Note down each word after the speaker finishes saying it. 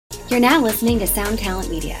You're now listening to Sound Talent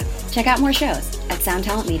Media. Check out more shows at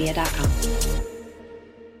soundtalentmedia.com.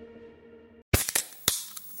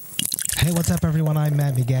 Hey, what's up, everyone? I'm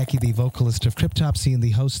Matt Migaki, the vocalist of Cryptopsy and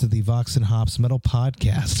the host of the Vox and Hops Metal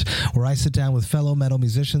Podcast, where I sit down with fellow metal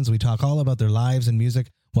musicians. We talk all about their lives and music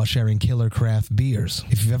while sharing killer craft beers.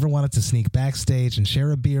 If you've ever wanted to sneak backstage and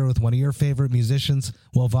share a beer with one of your favorite musicians,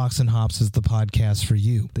 well, Vox and Hops is the podcast for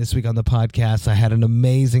you. This week on the podcast, I had an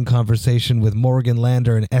amazing conversation with Morgan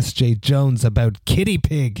Lander and S.J. Jones about Kitty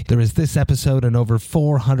Pig. There is this episode and over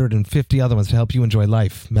 450 other ones to help you enjoy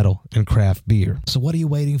life, metal, and craft beer. So what are you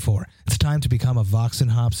waiting for? It's time to become a Vox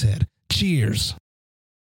and Hops head. Cheers!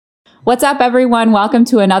 What's up, everyone? Welcome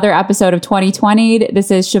to another episode of 2020. This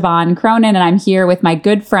is Siobhan Cronin, and I'm here with my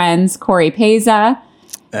good friends, Corey Peza.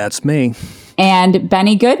 That's me. And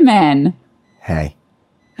Benny Goodman. Hey.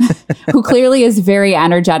 Who clearly is very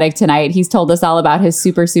energetic tonight. He's told us all about his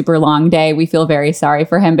super, super long day. We feel very sorry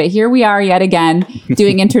for him. But here we are yet again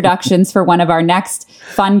doing introductions for one of our next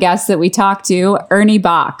fun guests that we talked to, Ernie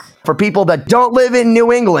Boch. For people that don't live in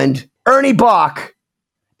New England, Ernie Boch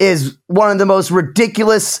is one of the most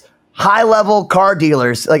ridiculous high-level car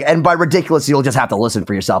dealers, and by ridiculous, you'll just have to listen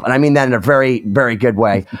for yourself. And I mean that in a very, very good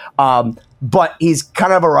way. But he's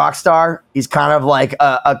kind of a rock star. He's kind of like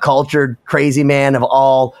a cultured, crazy man of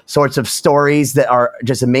all sorts of stories that are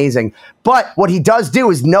just amazing. But what he does do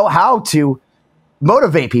is know how to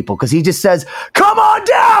motivate people, because he just says, come on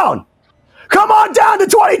down! Come on down to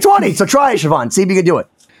 2020! So try it, Siobhan. See if you can do it.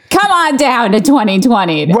 Come on down to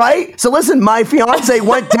 2020. Right? So listen, my fiance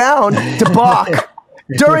went down to Boch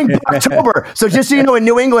during October. So just so you know, in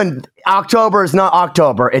New England, October is not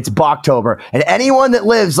October, it's Bochtober. And anyone that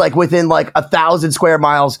lives within 1,000 square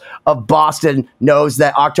miles of Boston knows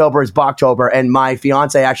that October is Bochtober. And my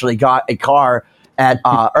fiance actually got a car at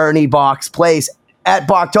Ernie Boch's place at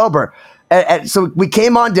Bochtober. And so we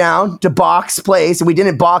came on down to Boch's place, and we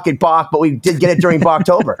didn't balk at Boch, but we did get it during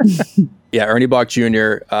Bochtober. Yeah, Ernie Boch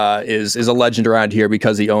Jr. is a legend around here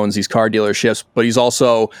because he owns these car dealerships, but he's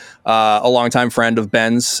also a longtime friend of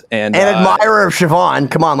Ben's and admirer of Siobhan.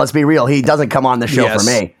 Come on, let's be real. He doesn't come on the show for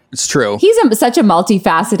me. It's true. He's such a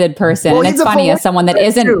multifaceted person, and it's funny as someone that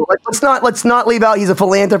isn't. Let's not leave out. He's a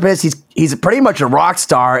philanthropist. He's pretty much a rock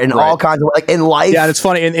star in all kinds of in life. Yeah, and it's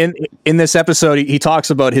funny in this episode he talks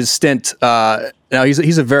about his stint. Now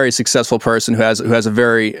he's a very successful person who has a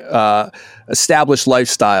very established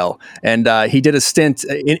lifestyle, and he did a stint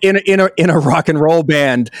in a rock and roll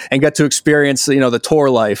band and got to experience the tour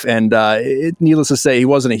life. And needless to say, he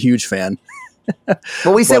wasn't a huge fan.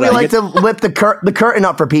 Well, we said we like to lift the curtain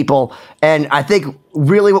up for people, and I think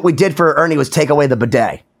really what we did for Ernie was take away the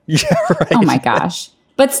bidet. Yeah, right. Oh my gosh.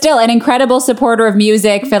 But still, an incredible supporter of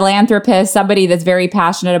music, philanthropist, somebody that's very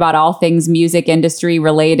passionate about all things music industry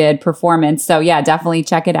related performance. So yeah, definitely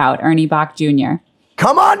check it out. Ernie Boch Jr.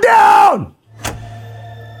 Come on down!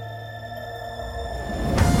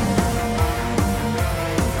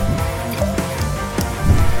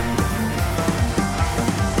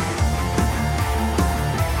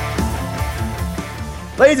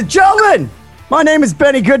 Ladies and gentlemen, my name is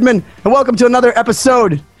Benny Goodman, and welcome to another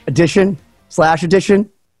edition,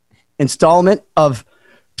 installment of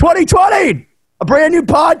 2020, a brand new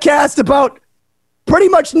podcast about pretty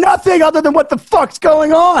much nothing other than what the fuck's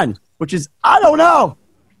going on, which is, I don't know.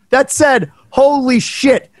 That said, holy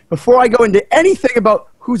shit, before I go into anything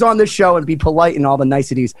about who's on this show and be polite and all the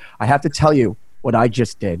niceties, I have to tell you what I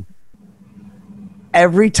just did.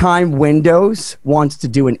 Every time Windows wants to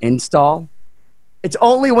do an install, it's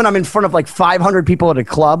only when I'm in front of 500 people at a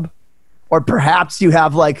club, or perhaps you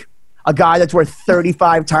have a guy that's worth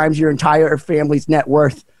 35 times your entire family's net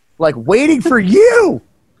worth, waiting for you.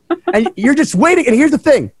 And you're just waiting. And here's the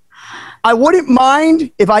thing. I wouldn't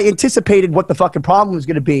mind if I anticipated what the fucking problem was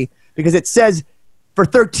going to be, because it says for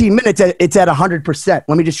 13 minutes, it's at 100%.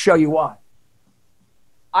 Let me just show you why.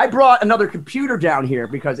 I brought another computer down here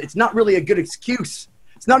because it's not really a good excuse.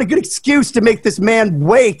 It's not a good excuse to make this man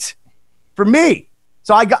wait for me.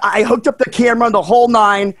 So I hooked up the camera and the whole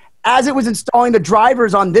nine. As it was installing the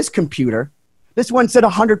drivers on this computer, this one said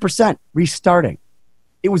 100% restarting.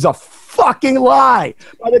 It was a fucking lie.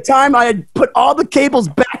 By the time I had put all the cables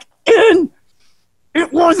back in,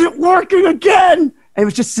 it wasn't working again. And it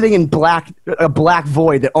was just sitting in a black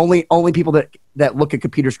void that only people that look at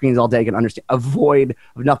computer screens all day can understand. A void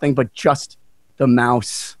of nothing but just the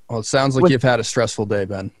mouse. Well, it sounds like you've had a stressful day,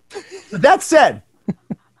 Ben. That said,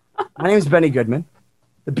 my name is Benny Goodman.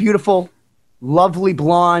 The beautiful, lovely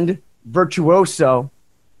blonde virtuoso,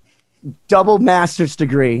 double master's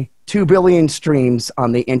degree, 2 billion streams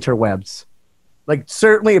on the interwebs.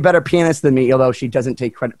 Certainly a better pianist than me, although she doesn't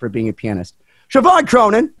take credit for being a pianist. Siobhan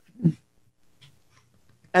Cronin.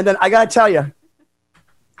 And then I got to tell you,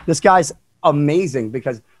 this guy's amazing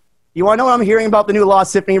because you want to know what I'm hearing about the new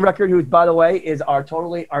Lost Symphony record, who, by the way, is our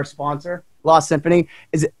sponsor, Lost Symphony.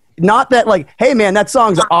 Is it not that like, hey, man, that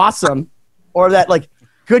song's awesome, or that like,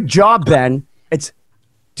 good job, Ben. It's,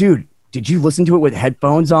 dude, did you listen to it with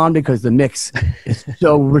headphones on? Because the mix is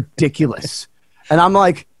so ridiculous. And I'm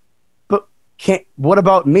like, but what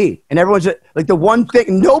about me? And everyone's just, like, the one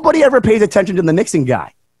thing, nobody ever pays attention to the mixing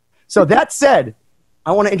guy. So that said,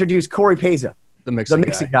 I want to introduce Corey Peza. The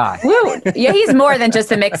mixing guy. Woo. Yeah, he's more than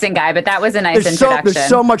just a mixing guy, but that was a nice introduction. There's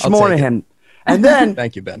so much more to him. And then,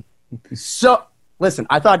 thank you, Ben. So listen,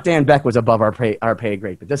 I thought Dan Beck was above our pay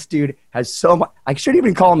grade, but this dude has so much. I shouldn't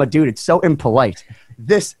even call him a dude. It's so impolite.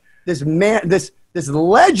 This man, this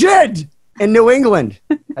legend in New England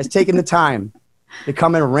has taken the time to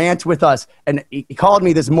come and rant with us. And he called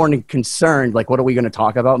me this morning concerned, like, what are we going to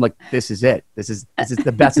talk about? I'm like, this is it. This is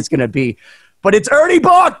the best it's going to be. But it's Ernie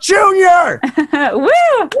Boch Jr. Woo!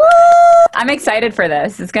 Woo! I'm excited for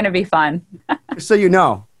this. It's going to be fun. So you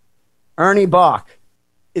know, Ernie Boch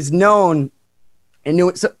is known in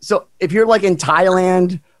New. So if you're like in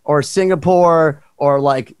Thailand or Singapore or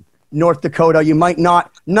like North Dakota, you might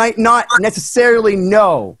not necessarily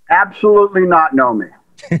know. Absolutely not know me.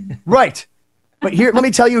 Right. But here, let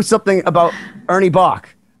me tell you something about Ernie Boch.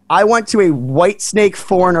 I went to a Whitesnake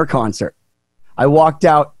Foreigner concert. I walked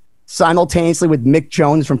out simultaneously with Mick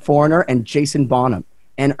Jones from Foreigner and Jason Bonham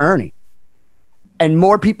and Ernie. And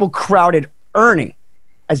more people crowded Ernie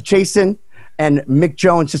as Jason and Mick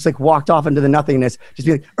Jones just like walked off into the nothingness, just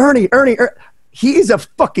being like, Ernie. He is a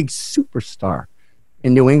fucking superstar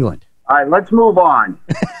in New England. All right, let's move on.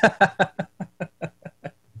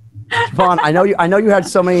 Vaughn, I know you had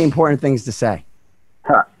so many important things to say.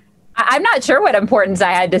 Huh. I'm not sure what importance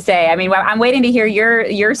I had to say. I mean, I'm waiting to hear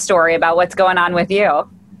your story about what's going on with you.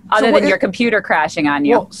 Other than your computer crashing on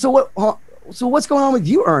you. Well, so what's going on with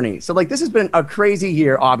you, Ernie? So like, this has been a crazy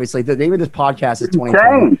year, obviously. The name of this podcast is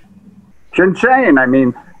 2020. It's insane. I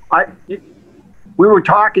mean, we were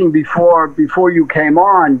talking before you came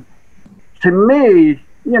on. To me,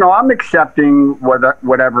 I'm accepting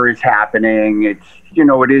whatever is happening. It's,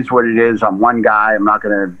 it is what it is. I'm one guy. I'm not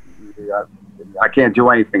going to, I can't do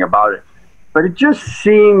anything about it. But it just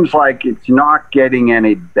seems like it's not getting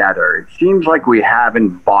any better. It seems like we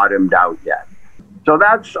haven't bottomed out yet. So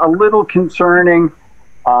that's a little concerning.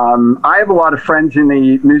 I have a lot of friends in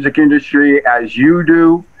the music industry, as you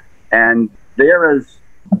do, and they're as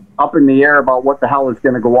up in the air about what the hell is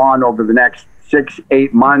going to go on over the next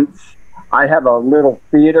 6-8 months. I have a little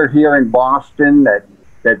theater here in Boston that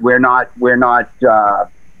we're not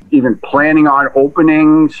even planning on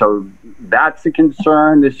opening, so that's a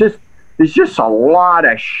concern. There's just a lot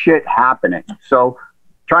of shit happening. So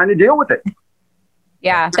trying to deal with it.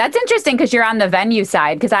 Yeah, that's interesting because you're on the venue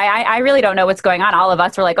side, because I really don't know what's going on. All of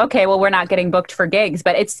us were like, okay, well, we're not getting booked for gigs.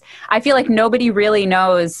 But I feel like nobody really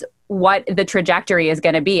knows what the trajectory is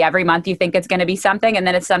going to be. Every month you think it's going to be something and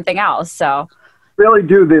then it's something else. So really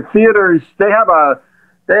do. The theaters, they have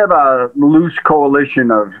a loose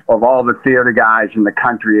coalition of all the theater guys in the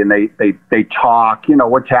country, and they talk,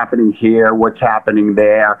 what's happening here, what's happening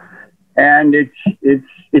there. And it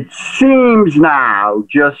seems now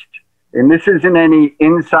and this isn't any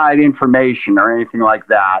inside information or anything like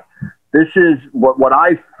that. This is what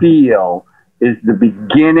I feel is the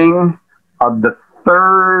beginning of the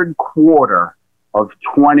third quarter of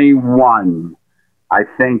 21. I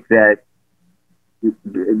think that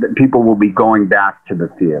people will be going back to the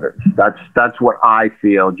theaters. That's what I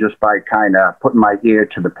feel just by kind of putting my ear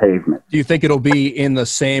to the pavement. Do you think it'll be in the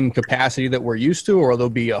same capacity that we're used to, or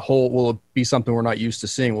will it be something we're not used to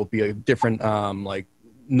seeing? Will it be a different like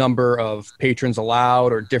number of patrons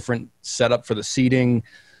allowed or different setup for the seating?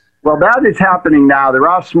 Well, that is happening now. There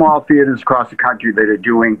are small theaters across the country that are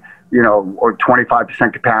doing, or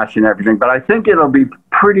 25% capacity and everything, but I think it'll be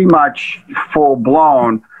pretty much full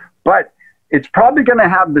blown. But it's probably going to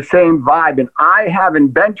have the same vibe, and I haven't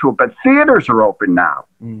been to it, but theaters are open now.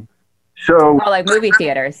 Mm. So, like movie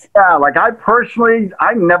theaters. Yeah, like I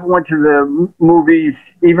never went to the movies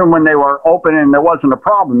even when they were open and there wasn't a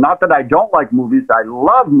problem. Not that I don't like movies. I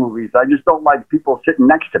love movies. I just don't like people sitting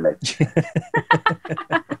next to me.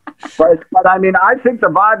 But I mean, I think the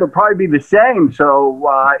vibe will probably be the same. So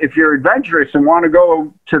if you're adventurous and want to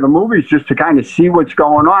go to the movies just to kind of see what's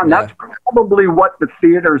going on, that's probably what the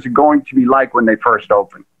theaters are going to be like when they first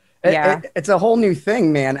open. It's a whole new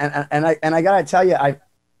thing, man. And I gotta tell you,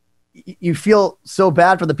 you feel so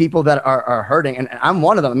bad for the people that are hurting. And I'm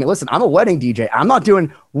one of them. I mean, listen, I'm a wedding DJ. I'm not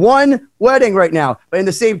doing one wedding right now, but in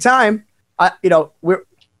the same time,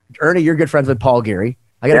 Ernie, you're good friends with Paul Geary.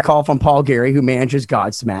 I get a call from Paul Gary, who manages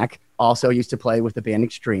Godsmack, also used to play with the band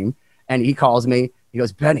Extreme. And he calls me. He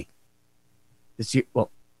goes, Benny, this year,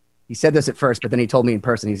 well, he said this at first, but then he told me in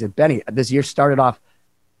person. He said, Benny, this year started off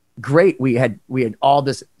great. We had all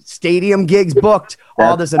this stadium gigs booked,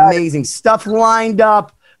 all this amazing stuff lined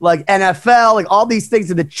up, like NFL, like all these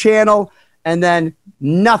things in the channel, and then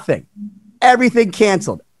nothing. Everything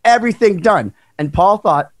canceled, everything done. And Paul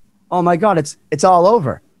thought, oh my God, it's all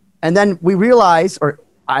over. And then we realized, or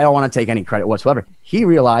I don't want to take any credit whatsoever, he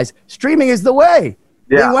realized streaming is the way.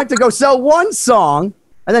 Yeah. They went to go sell one song,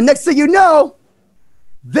 and then next thing you know,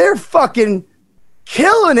 they're fucking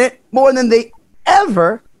killing it more than they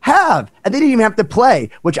ever have. And they didn't even have to play,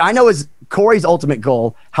 which I know is Corey's ultimate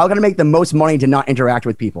goal. How can I make the most money to not interact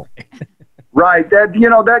with people? Right.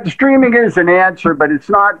 That streaming is an answer, but it's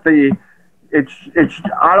not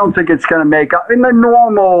I don't think it's going to make up in the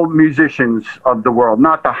normal musicians of the world,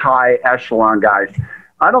 not the high echelon guys.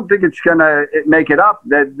 I don't think it's going to make it up.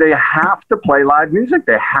 That they have to play live music.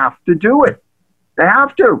 They have to do it. They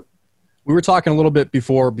have to. We were talking a little bit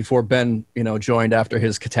before Ben, joined after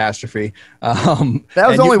his catastrophe. That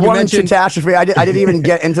was only one catastrophe. I didn't even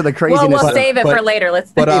get into the craziness. Well, we'll save it for later.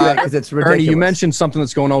 Let's save it because it's ridiculous. Ernie, you mentioned something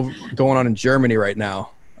that's going on in Germany right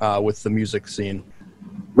now with the music scene.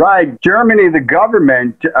 Right. Germany, the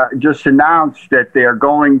government just announced that they're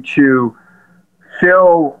going to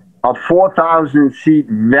fill a 4,000-seat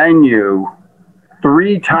venue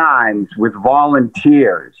 3 times with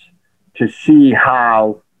volunteers to see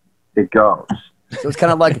how it goes. So it's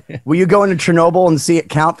kind of like, will you go into Chernobyl and see it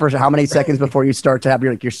count for how many seconds before you start to have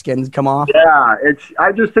your skin come off? Yeah,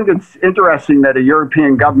 I just think it's interesting that a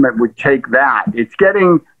European government would take that. It's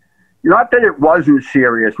getting, not that it wasn't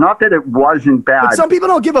serious, not that it wasn't bad. But some people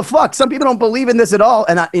don't give a fuck. Some people don't believe in this at all.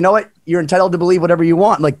 And you know what? You're entitled to believe whatever you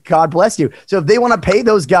want. Like, God bless you. So if they want to pay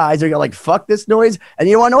those guys, they're like, fuck this noise. And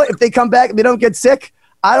you want to know what? If they come back and they don't get sick,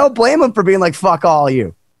 I don't blame them for being like, fuck all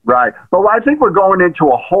you. Right. But I think we're going into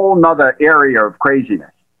a whole nother area of craziness.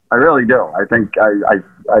 I really do. I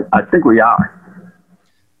think we are.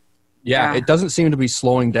 Yeah, it doesn't seem to be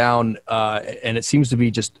slowing down, and it seems to be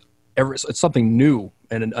just it's something new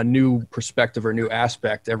and a new perspective or new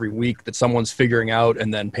aspect every week that someone's figuring out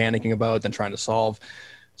and then panicking about, then trying to solve.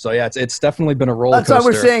 So yeah, it's definitely been a roller coaster. That's why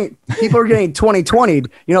we're saying people are getting 2020'd.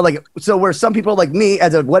 So where some people like me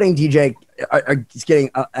as a wedding DJ are just getting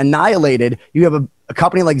annihilated. You have a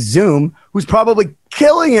company like Zoom who's probably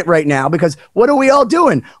killing it right now because what are we all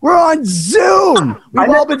doing? We're on Zoom. We've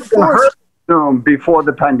all been forced. Zoom before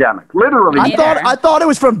the pandemic, literally. I thought it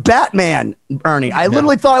was from Batman, Ernie. I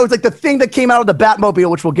literally thought it was like the thing that came out of the Batmobile,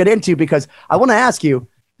 which we'll get into because I want to ask you.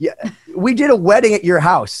 Yeah, we did a wedding at your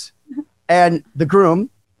house, and the groom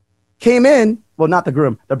came in. Well, not the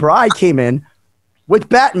groom. The bride came in with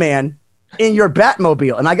Batman in your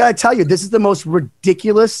Batmobile, and I got to tell you, this is the most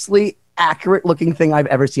ridiculously accurate looking thing I've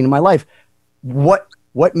ever seen in my life.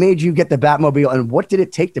 What made you get the Batmobile, and what did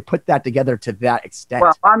it take to put that together to that extent?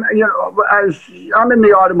 Well, I'm in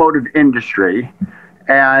the automotive industry,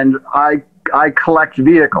 and I collect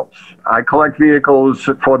vehicles. I collect vehicles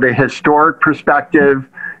for the historic perspective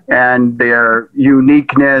and their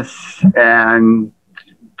uniqueness, and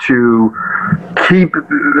to keep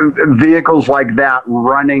vehicles like that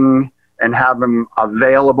running and have them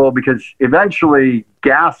available, because eventually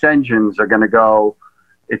gas engines are going to go.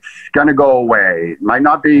 It's going to go away. It might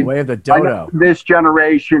not be way of the dodo. This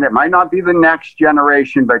generation. It might not be the next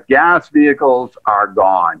generation, but gas vehicles are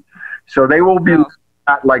gone. So they will be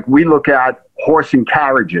like we look at horse and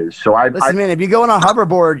carriages. So listen, man, if you go on a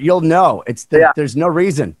hoverboard, you'll know there's no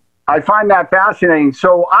reason. I find that fascinating.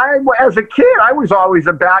 So as a kid, I was always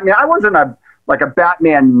a Batman. I wasn't a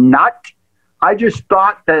Batman nut. I just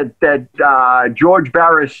thought that George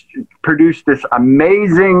Barris produced this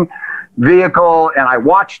amazing vehicle, and I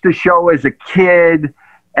watched the show as a kid,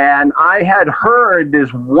 and I had heard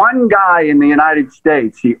there's one guy in the United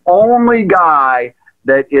States, the only guy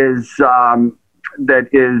that is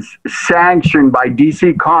sanctioned by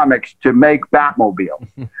DC Comics to make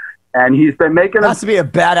Batmobile. And he's been making it has to be a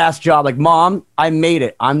badass job. Like, Mom, I made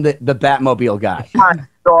it. I'm the Batmobile guy.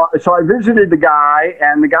 So I visited the guy,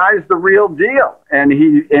 and the guy's the real deal.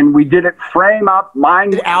 And we did it frame up.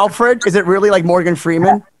 Mine. Alfred? Is it really like Morgan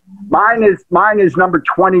Freeman? Mine is number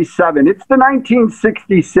 27. It's the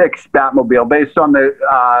 1966 Batmobile based on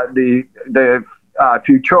the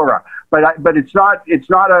Futura. But it's not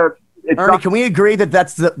Ernie, can we agree that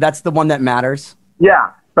that's the one that matters?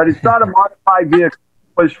 Yeah, but it's not a modified vehicle.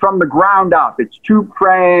 It was from the ground up. It's tube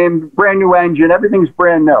frame, brand new engine, everything's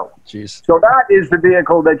brand new. Jeez. So that is the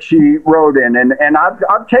vehicle that she rode in, and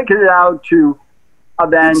I've taken it out to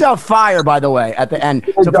then It's out fire, by the way, at the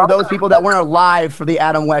end. So for those people that weren't alive for the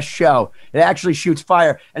Adam West show, it actually shoots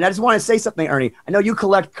fire. And I just want to say something, Ernie. I know you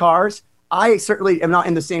collect cars. I certainly am not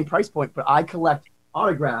in the same price point, but I collect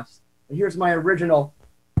autographs. And here's my original,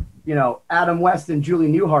 Adam West and Julie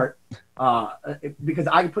Newhart. Because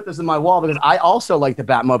I can put this in my wall because I also like the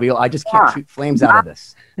Batmobile. I just can't shoot flames out of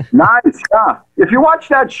this. Nice. Yeah. If you watch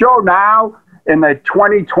that show now in the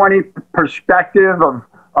 2020 perspective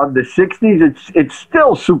of the 60s, it's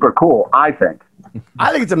still super cool, I think.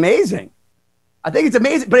 I think it's amazing. But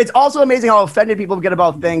it's also amazing how offended people get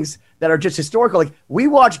about things that are just historical. Like, we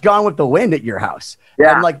watched Gone with the Wind at your house.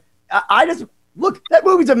 Yeah. And, like, I just, look, that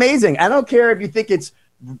movie's amazing. I don't care if you think it's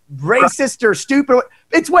racist or stupid.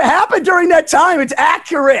 It's what happened during that time. It's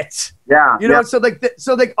accurate. Yeah. So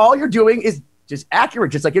all you're doing is just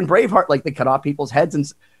accurate, just like in Braveheart, like they cut off people's heads.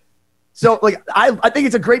 And so, like, I think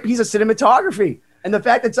it's a great piece of cinematography. And the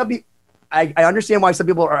fact that I understand why some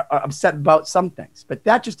people are upset about some things, but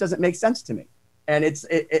that just doesn't make sense to me. And it's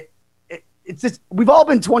just, we've all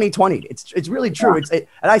been 2020. It's really true. And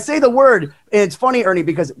I say the word, and it's funny, Ernie,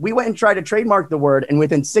 because we went and tried to trademark the word, and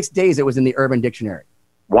within 6 days it was in the Urban Dictionary.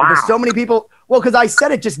 Wow. Because so many people, because I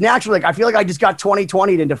said it just naturally. Like, I feel like I just got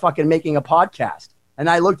 2020'd into fucking making a podcast. And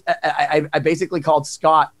I basically called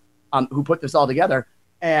Scott, who put this all together,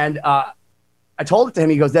 and I told it to him.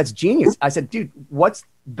 He goes, "That's genius." I said, "Dude, what's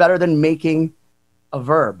better than making a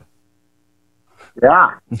verb?"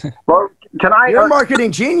 Yeah. Well, You're a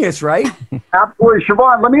marketing genius, right? Absolutely.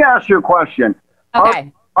 Siobhan, let me ask you a question.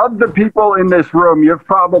 Okay. Of the people in this room, you've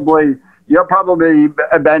probably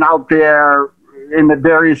been out there in the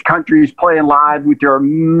various countries playing live with your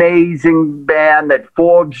amazing band that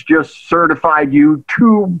Forbes just certified you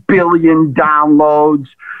 2 billion downloads.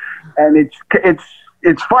 And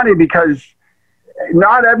it's funny because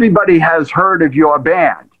not everybody has heard of your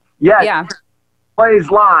band. Yet, plays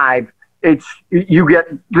live, you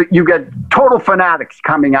get total fanatics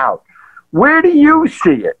coming out. Where do you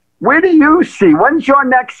see it? When's your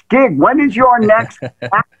next gig? When is your next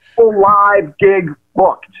actual live gig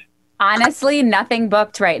booked? Honestly, nothing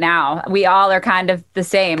booked right now. We all are kind of the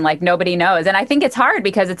same, like nobody knows. And I think it's hard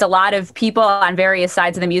because it's a lot of people on various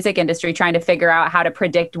sides of the music industry trying to figure out how to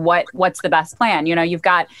predict what's the best plan. You've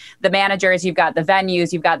got the managers, you've got the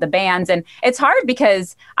venues, you've got the bands. And it's hard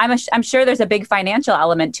because I'm sure there's a big financial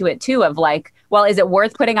element to it too, of like, well, is it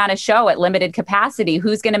worth putting on a show at limited capacity?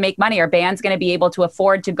 Who's going to make money? Are bands going to be able to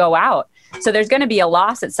afford to go out? So there's going to be a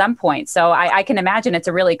loss at some point. So I can imagine it's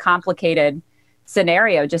a really complicated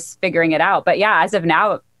scenario, just figuring it out. But yeah, as of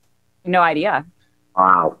now, no idea.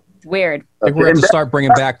 Wow. It's weird. I think we're going to start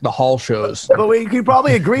bringing back the hall shows. But we could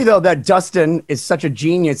probably agree, though, that Dustin is such a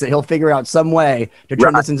genius that he'll figure out some way to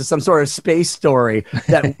turn this into some sort of space story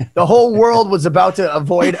that the whole world was about to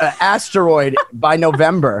avoid an asteroid by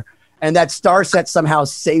November, and that Starset somehow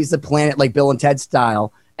saves the planet like Bill and Ted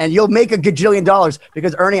style. And you'll make a gajillion dollars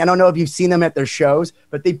because, Ernie, I don't know if you've seen them at their shows,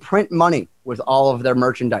 but they print money with all of their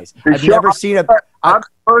merchandise. I've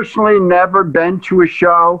personally never been to a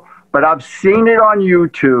show, but I've seen it on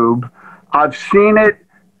YouTube. I've seen it,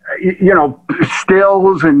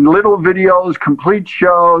 stills and little videos, complete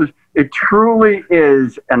shows. It truly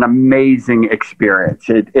is an amazing experience.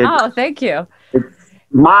 Oh, thank you. It's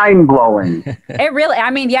mind-blowing. It really,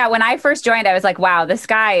 when I first joined, I was like, wow, this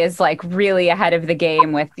guy is like really ahead of the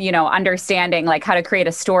game with, understanding like how to create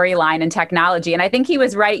a storyline and technology. And I think he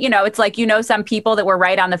was right. It's like, some people that were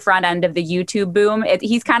right on the front end of the YouTube boom.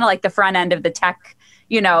 He's kind of like the front end of the tech,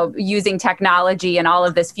 using technology and all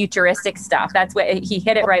of this futuristic stuff. That's what he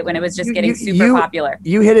hit it right when it was just getting super popular.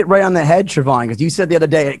 You hit it right on the head, Siobhan, because you said the other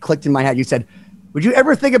day, it clicked in my head. You said, would you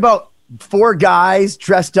ever think about 4 guys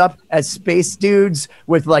dressed up as space dudes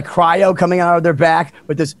with like cryo coming out of their back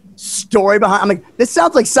with this story behind? I'm like, this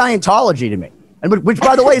sounds like Scientology to me. And which,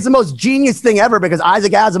 by the way, is the most genius thing ever, because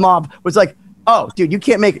Isaac Asimov was like, oh, dude, you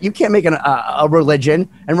can't make a religion.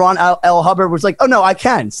 And Ron L. Hubbard was like, oh, no, I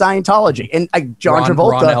can. Scientology. And John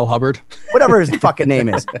Travolta. Ron L. Hubbard. Whatever his fucking name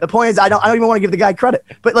is. The point is, I don't even want to give the guy credit.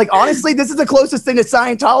 But like, honestly, this is the closest thing to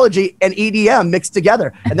Scientology and EDM mixed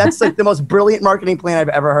together. And that's like the most brilliant marketing plan I've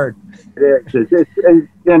ever heard. It is.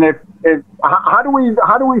 And how do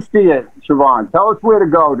we see it, Siobhan? Tell us where to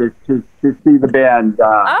go to see the band.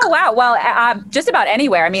 Oh, wow. Well, just about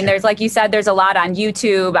anywhere. I mean, there's, like you said, there's a lot on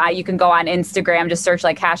YouTube. You can go on Instagram, just search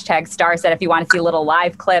like #Starset if you want to see little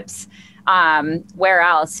live clips. Where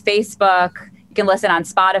else? Facebook. You can listen on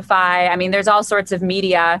Spotify. I mean, there's all sorts of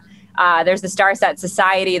media. There's the Starset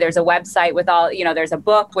Society. There's a website with all, there's a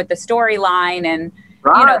book with the storyline, and,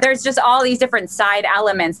 there's just all these different side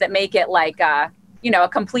elements that make it like, a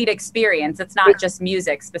complete experience. It's not just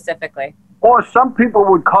music specifically. or some people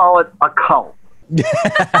would call it a cult.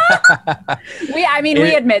 We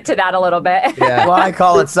admit to that a little bit. Yeah. Well, I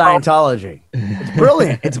call it Scientology. It's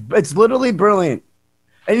brilliant. It's literally brilliant.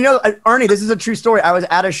 And you know, Ernie, this is a true story. I was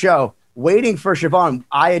at a show waiting for Siobhan.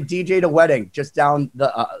 I had DJ'd a wedding just down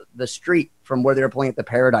the street from where they were playing at the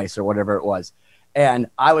Paradise or whatever it was. And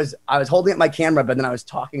I was holding up my camera, but then I was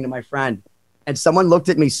talking to my friend, and someone looked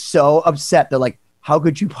at me so upset. They're like, "How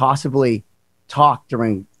could you possibly talk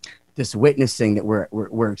during this witnessing that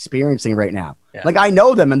we're experiencing right now?" Yeah. Like, I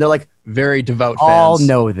know them, and they're like, very devout fans. All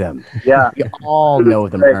know them. Yeah, we all know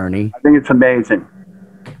them, Ernie. I think it's amazing.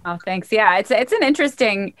 Oh, thanks. Yeah, it's been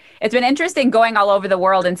interesting going all over the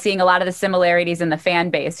world and seeing a lot of the similarities in the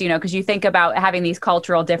fan base, you know, because you think about having these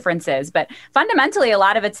cultural differences, but fundamentally a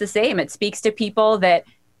lot of it's the same. It speaks to people that,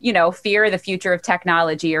 you know, fear the future of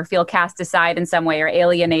technology or feel cast aside in some way or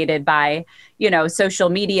alienated by, you know, social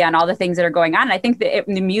media and all the things that are going on. And I think that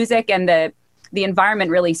the music and the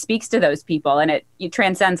environment really speaks to those people, and it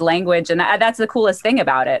transcends language. And that's the coolest thing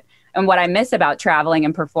about it. And what I miss about traveling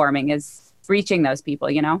and performing is reaching those people,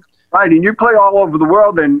 you know? Right. And you play all over the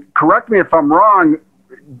world, and correct me if I'm wrong,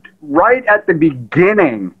 right at the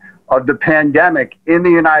beginning of the pandemic in the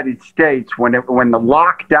United States, when the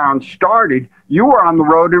lockdown started, you were on the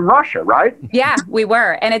road in Russia, right? Yeah, we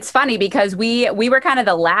were. And it's funny because we were kind of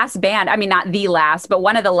the last band. I mean, not the last, but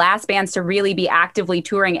one of the last bands to really be actively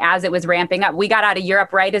touring as it was ramping up. We got out of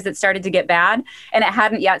Europe right as it started to get bad, and it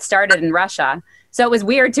hadn't yet started in Russia. So it was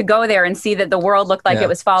weird to go there and see that the world looked like it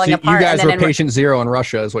was falling apart. You guys were patient zero in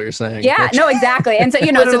Russia, is what you're saying. Yeah, no, exactly. And so,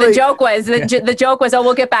 you know, so the joke was, oh,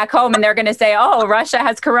 we'll get back home and they're going to say, oh, Russia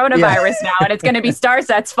has coronavirus now, and it's going to be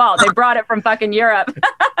Starset's fault. They brought it from fucking Europe.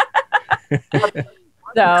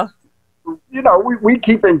 So, you know, we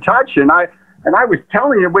keep in touch, and I was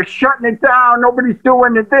telling you, we're shutting it down. Nobody's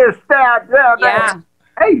doing this, that. Yeah.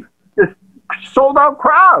 Hey, just sold out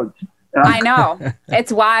crowds. I know.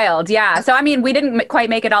 It's wild. Yeah. So, I mean, we didn't quite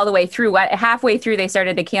make it all the way through. Halfway through, they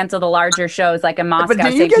started to cancel the larger shows like in Moscow, But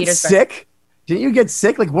didn't you get sick? Didn't you get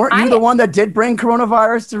sick? Like, weren't you the one that did bring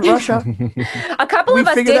coronavirus to Russia? A couple of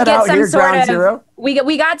us did get some sort of,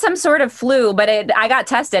 we got some sort of flu, but I got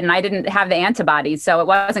tested and I didn't have the antibodies. So it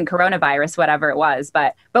wasn't coronavirus, whatever it was.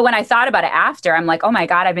 But when I thought about it after, I'm like, oh my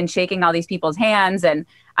God, I've been shaking all these people's hands. And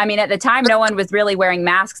I mean, at the time, no one was really wearing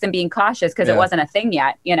masks and being cautious because it wasn't a thing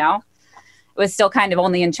yet, you know? It was still kind of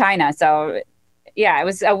only in China. So yeah, it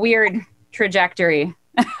was a weird trajectory.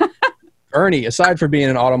 Ernie, aside from being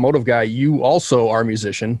an automotive guy, you also are a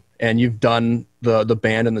musician, and you've done the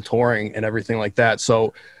band and the touring and everything like that.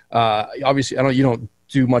 So obviously, you don't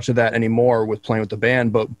do much of that anymore with playing with the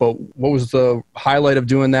band, but what was the highlight of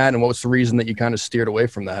doing that, and what was the reason that you kind of steered away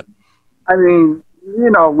from that? I mean,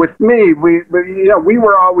 you know, with me, we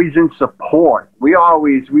were always in support. We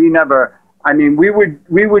never. I mean, we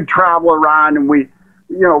would travel around, and we,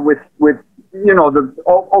 you know, with you know, the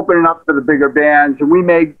opening up for the bigger bands, and we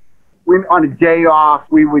on a day off,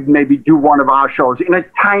 we would maybe do one of our shows in a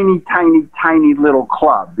tiny little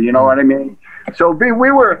club. You know what I mean? So we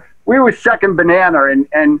were second banana,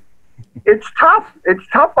 and it's tough. It's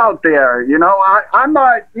tough out there. You know, I'm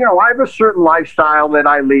not. You know, I have a certain lifestyle that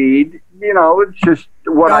I lead. You know, it's just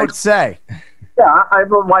what I say. Yeah, I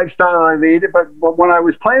have a lifestyle I lead, but when I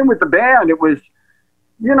was playing with the band, it was,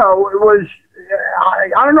 you know,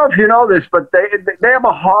 I don't know if you know this, but they have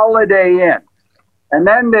a Holiday Inn, and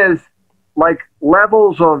then there's like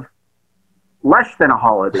levels of less than a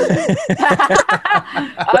Holiday Inn.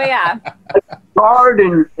 Oh yeah,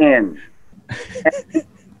 Garden Inn, and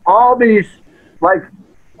all these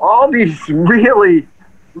really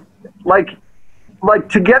like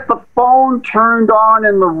to get the phone turned on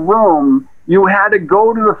in the room, you had to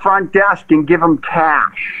go to the front desk and give them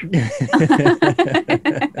cash.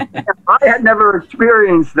 I had never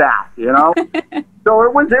experienced that, you know. So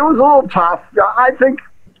it was a little tough. I think,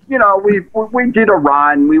 you know, we did a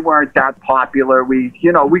run. We weren't that popular. We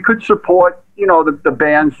could support, you know, the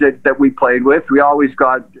bands that we played with. We always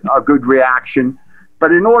got a good reaction.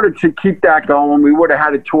 But in order to keep that going, we would have had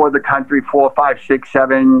to tour the country 4, 5, 6,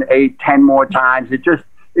 7, 8, 10 more times. It just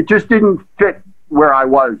didn't fit where I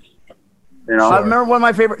was. You know? I remember one of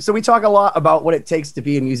my favorite. So we talk a lot about what it takes to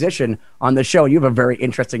be a musician on the show. You have a very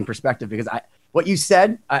interesting perspective, because what you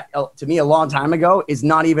said to me a long time ago is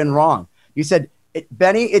not even wrong. You said,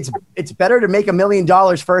 Benny, it's better to make $1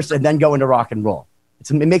 million first and then go into rock and roll.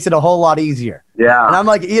 It makes it a whole lot easier. Yeah. And I'm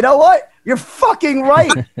like, you know what? You're fucking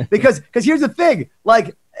right. because here's the thing.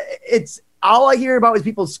 Like, it's all I hear about is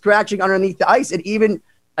people scratching underneath the ice. And even,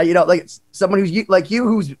 you know, like someone who's like you,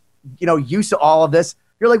 who's, you know, used to all of this.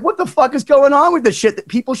 You're like, what the fuck is going on with this shit? That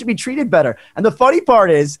people should be treated better. And the funny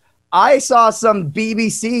part is, I saw some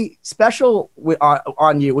BBC special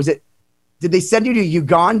on you. Did they send you to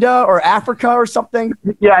Uganda or Africa or something?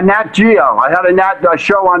 Yeah, Nat Geo. I had a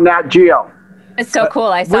show on Nat Geo. It's so cool.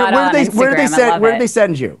 I saw it on Instagram. Where did they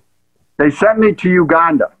send you? They sent me to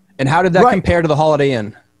Uganda. And how did that compare to the Holiday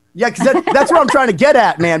Inn? Yeah, because that's what I'm trying to get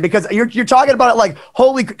at, man. Because you're talking about it like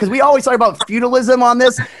because we always talk about feudalism on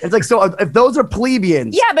this. It's like, so if those are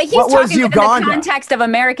plebeians, yeah, but he's talking in the context of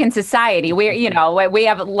American society. We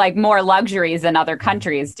have like more luxuries than other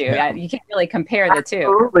countries do. Yeah. You can't really compare the two.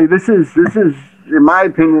 Absolutely, this is in my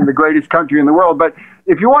opinion the greatest country in the world. But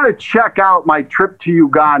if you want to check out my trip to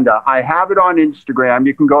Uganda, I have it on Instagram.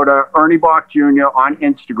 You can go to Ernie Boch Jr. on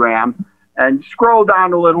Instagram. And scroll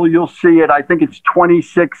down a little, you'll see it. I think it's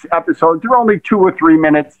 26 episodes. They're only 2 or 3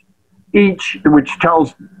 minutes each, which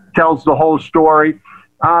tells the whole story.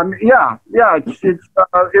 It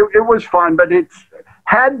was fun, but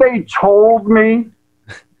had they told me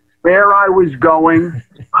where I was going,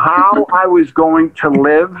 how I was going to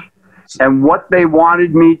live, and what they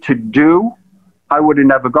wanted me to do, I would have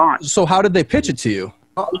never gone. So how did they pitch it to you?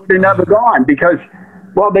 I would have never gone because.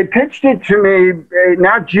 Well, they pitched it to me.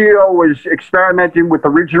 Nat Geo was experimenting with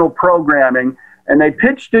original programming, and they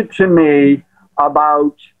pitched it to me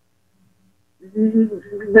about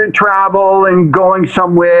travel and going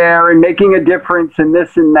somewhere and making a difference and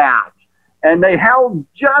this and that. And they held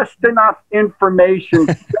just enough information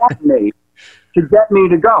from me to get me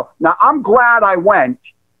to go. Now, I'm glad I went.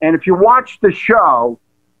 And if you watch the show,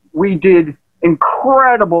 we did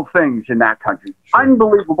incredible things in that country,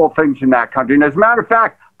 unbelievable things in that country. And as a matter of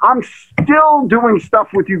fact, I'm still doing stuff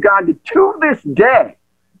with Uganda to this day.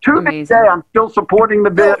 This day, I'm still supporting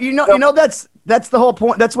the bill. That's the whole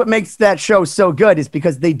point. That's what makes that show so good, is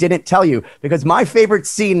because they didn't tell you. Because my favorite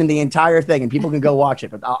scene in the entire thing, and people can go watch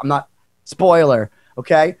it, but I'm not spoiler.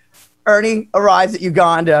 Okay, Ernie arrives at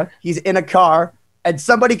Uganda. He's in a car. And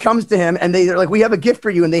somebody comes to him and they're like, "We have a gift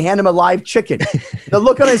for you," and they hand him a live chicken. The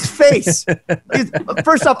look on his face.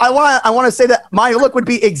 First off, I want to say that my look would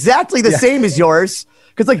be exactly the same as yours.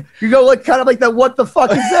 Because like you go like kind of like that. What the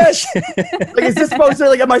fuck is this? Like, is this supposed to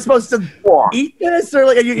am I supposed to eat this, or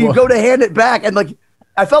like you go to hand it back, and like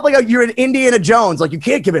I felt like you're in Indiana Jones. Like, you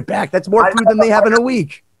can't give it back. That's more food than they have in a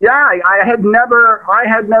week. Yeah, I had never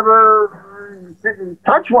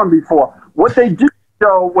touched one before. What they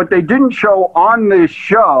didn't show on this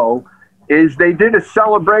show is they did a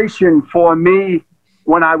celebration for me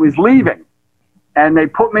when I was leaving, and they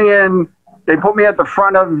put me at the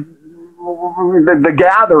front of the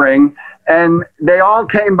gathering, and they all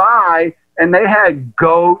came by, and they had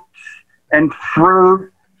goats and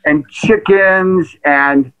fruit and chickens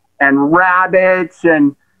and rabbits,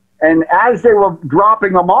 and as they were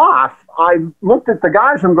dropping them off, I looked at the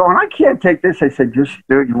guys. I'm going, I can't take this. I said, just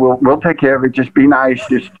we'll take care of it. Just be nice.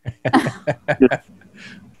 Just.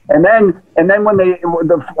 And then when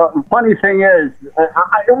the funny thing is,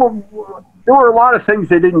 there were a lot of things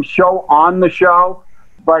they didn't show on the show,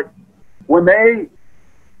 but when they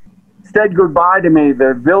said goodbye to me,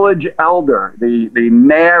 the village elder, the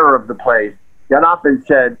mayor of the place, got up and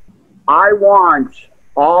said, "I want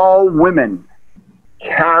all women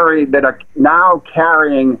that are now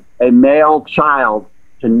carrying a male child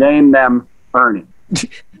to name them Ernie."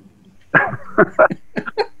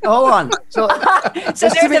 Hold on. So there's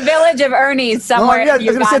a village of Ernies somewhere. I was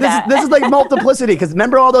going to say this is like multiplicity, because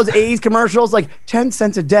remember all those 80s commercials, like 10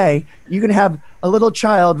 cents a day, you can have a little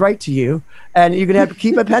child write to you, and you can have to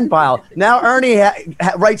keep a pen pal. Now Ernie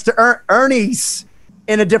writes to Ernie's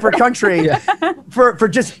in a different country for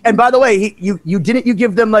just. And by the way, you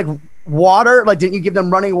give them like water, like didn't you give them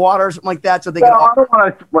running water or something like that, so they can. I don't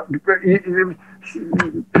want to.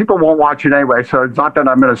 People won't watch it anyway, so it's not that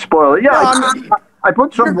I'm going to spoil it. Yeah, I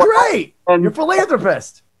put some. You're great. And you're a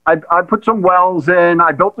philanthropist. I put some wells in.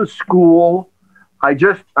 I built a school.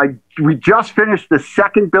 We just finished the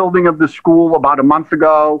second building of the school about a month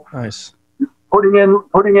ago. Nice. Putting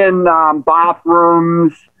in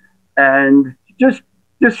bathrooms and just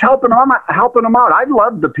helping them out. I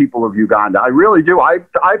love the people of Uganda. I really do. I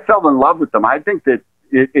fell in love with them. I think that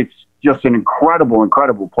it's just an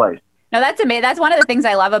incredible place. No, that's amazing. That's one of the things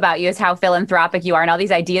I love about you, is how philanthropic you are and all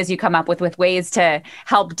these ideas you come up with ways to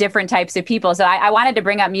help different types of people. So I wanted to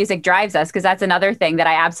bring up Music Drives Us, because that's another thing that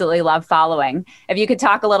I absolutely love following. If you could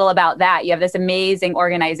talk a little about that. You have this amazing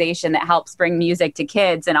organization that helps bring music to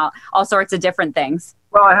kids and all sorts of different things.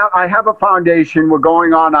 Well, I have a foundation. We're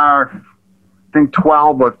going on our, I think,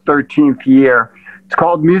 12th or 13th year. It's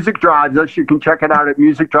called Music Drives Us. You can check it out at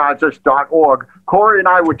musicdrivesus.org. Corey and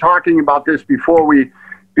I were talking about this before we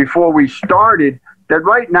started, that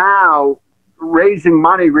right now raising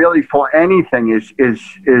money really for anything is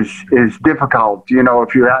difficult. You know,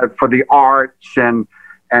 if you have for the arts and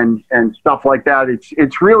stuff like that,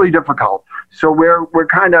 it's really difficult. So we're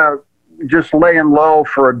kind of just laying low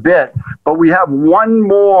for a bit, but we have one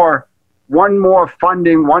more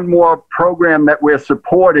funding, one more program that we're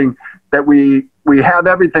supporting, that we have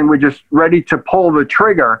everything. We're just ready to pull the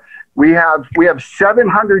trigger. We have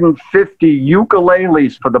 750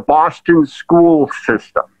 ukuleles for the Boston school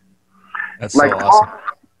system. That's so awesome.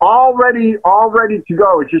 All ready to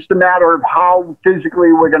go. It's just a matter of how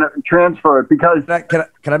physically we're going to transfer it. Because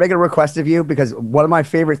can I make a request of you? Because one of my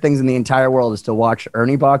favorite things in the entire world is to watch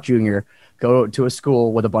Ernie Boch Jr. go to a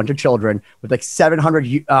school with a bunch of children with like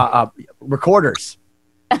 700 recorders.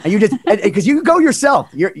 And you just, because you go yourself,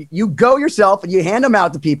 you go yourself and you hand them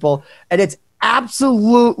out to people, and it's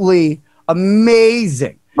absolutely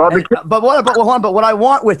amazing. But what I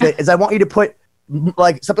want with it is I want you to put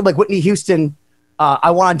like something like Whitney Houston,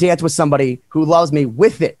 I want to dance with somebody who loves me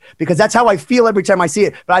with it, because that's how I feel every time I see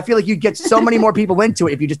it. But I feel like you'd get so many more people into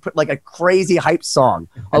it if you just put like a crazy hype song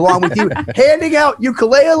along with you handing out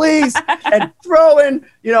ukuleles and throwing,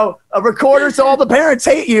 a recorder so all the parents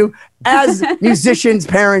hate you, as musicians'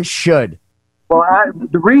 parents should. Well,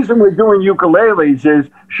 the reason we're doing ukuleles is,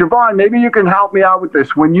 Siobhan, maybe you can help me out with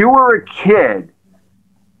this. When you were a kid,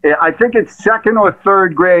 I think it's second or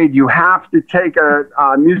third grade, you have to take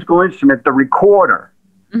a musical instrument, the recorder.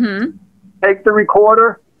 Mm-hmm. Take the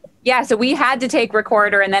recorder? Yeah, so we had to take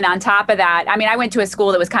recorder, and then on top of that, I mean, I went to a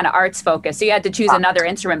school that was kind of arts focused, so you had to choose another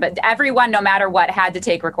instrument, but everyone, no matter what, had to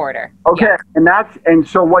take recorder. Okay, yeah. And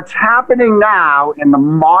so what's happening now in the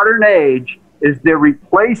modern age is they're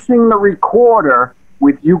replacing the recorder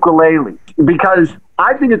with ukuleles, because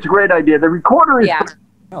I think it's a great idea. The recorder is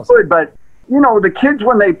good, but the kids,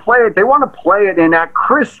 when they play it, they want to play it in at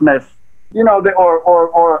Christmas,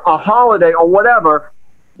 or a holiday or whatever.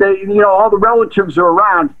 They, all the relatives are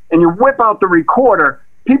around, and you whip out the recorder,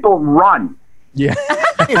 people run. Yeah.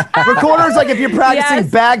 Recorders, like if you're practicing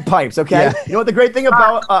bagpipes, okay? Yeah. You know what the great thing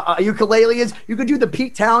about a ukulele is? You can do the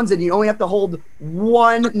Pete Townsend, you only have to hold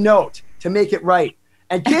one note to make it right.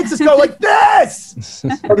 And kids just go like this. This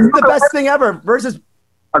is the best thing ever versus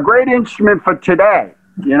a great instrument for today.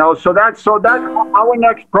 So that's our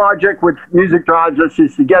next project with Music Drives Us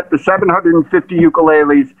is to get the 750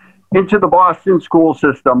 ukuleles into the Boston school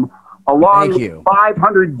system, along with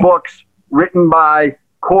 500 books written by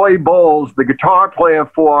Coy Bowles, the guitar player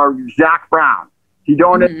for Zach Brown. He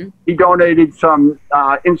donated some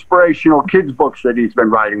inspirational kids books that he's been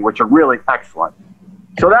writing, which are really excellent.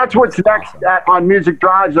 So that's what's next on Music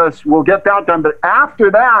Drives Us. We'll get that done, but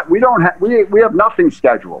after that, we have nothing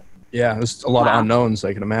scheduled. Yeah, there's a lot of unknowns,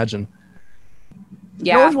 I can imagine.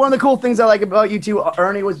 Yeah. One of the cool things I like about you two,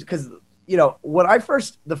 Ernie, was because, when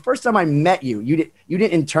the first time I met you, you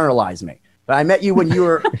didn't internalize me. But I met you when you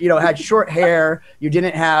were, had short hair, you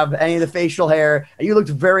didn't have any of the facial hair, and you looked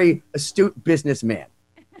very astute businessman.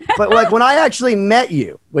 But like when I actually met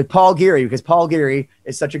you with Paul Geary, because Paul Geary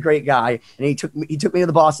is such a great guy, and he took me to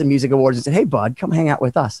the Boston Music Awards and said, "Hey, bud, come hang out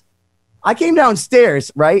with us." I came downstairs,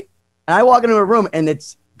 right? And I walk into a room, and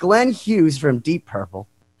it's Glenn Hughes from Deep Purple.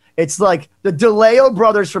 It's like the DeLeo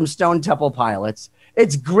brothers from Stone Temple Pilots.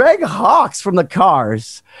 It's Greg Hawkes from the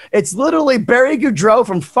Cars. It's literally Barry Goudreau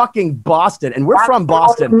from fucking Boston, and we're from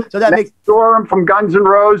Boston, so that makes Durham from Guns N'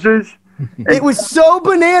 Roses. It was so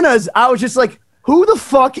bananas. I was just like, who the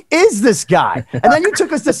fuck is this guy? And then you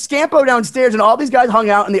took us to Scampo downstairs, and all these guys hung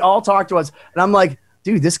out, and they all talked to us. And I'm like,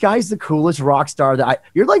 dude, this guy's the coolest rock star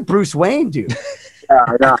you're like Bruce Wayne, dude.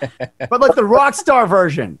 Yeah. But like the rock star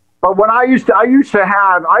version. But when I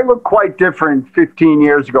look quite different 15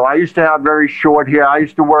 years ago. I used to have very short hair. I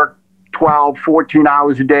used to work 12, 14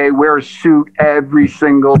 hours a day, wear a suit every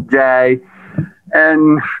single day.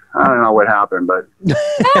 And I don't know what happened, but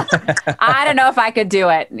I don't know if I could do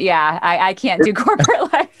it. Yeah, I can't do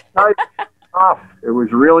corporate life. Tough. It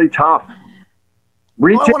was really tough.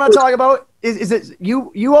 What I want to talk about is it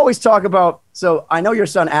you always talk about, so I know your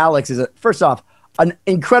son Alex is first off an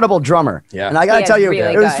incredible drummer. Yeah. And I got to tell you,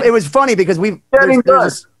 really it was funny because he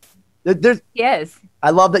is. I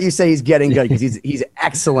love that you say he's getting good because he's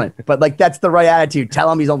excellent. But like that's the right attitude.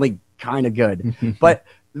 Tell him he's only kind of good. But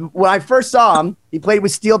when I first saw him, he played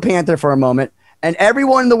with Steel Panther for a moment, and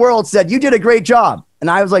everyone in the world said, "You did a great job." And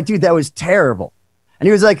I was like, "Dude, that was terrible." And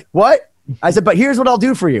he was like, "What?" I said, "But here's what I'll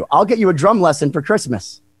do for you. I'll get you a drum lesson for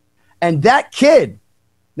Christmas." And that kid,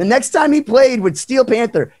 the next time he played with Steel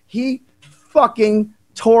Panther, he fucking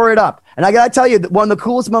tore it up. And I gotta tell you, one of the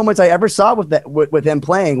coolest moments I ever saw with him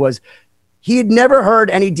playing was he had never heard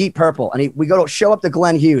any Deep Purple. And we show up to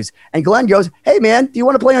Glenn Hughes, and Glenn goes, "Hey man, do you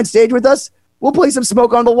want to play on stage with us?" we'll play some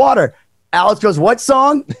Smoke on the Water. Alex goes, what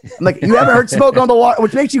song? I'm like, you haven't heard Smoke on the Water,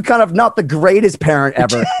 which makes you kind of not the greatest parent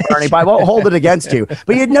ever, Ernie, but I won't hold it against you.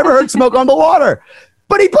 But you'd never heard Smoke on the Water.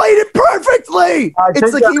 But he played it perfectly.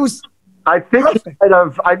 It's like he was I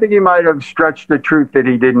think he might have stretched the truth that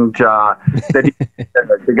he didn't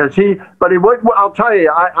because he. But I'll tell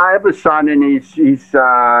you, I have a son and he's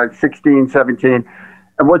 16, 17,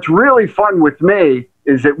 and what's really fun with me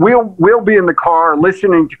is that we'll be in the car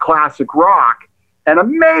listening to classic rock, and a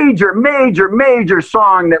major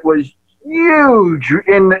song that was huge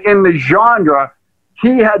in the genre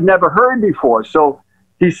he had never heard before. So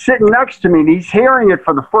he's sitting next to me and he's hearing it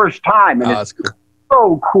for the first time, and it's cool.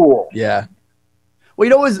 So cool. Yeah. Well,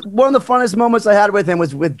 it was one of the funnest moments I had with him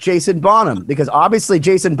was with Jason Bonham, because obviously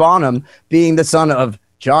Jason Bonham, being the son of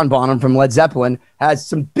John Bonham from Led Zeppelin, has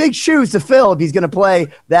some big shoes to fill if he's going to play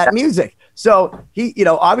that music. So he,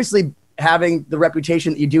 obviously having the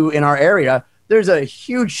reputation that you do in our area, there's a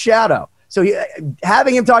huge shadow. So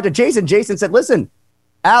having him talk to Jason said, listen,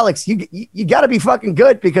 Alex, you got to be fucking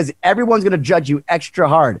good because everyone's going to judge you extra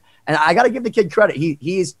hard. And I got to give the kid credit.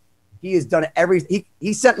 He has done everything.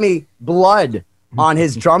 He sent me blood on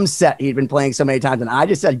his drum set he'd been playing so many times, and I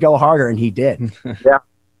just said, go harder, and he did.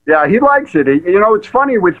 Yeah, he likes it. It's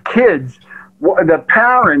funny with kids, the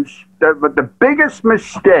parents, the biggest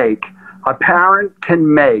mistake a parent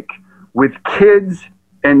can make with kids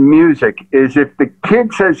and music is if the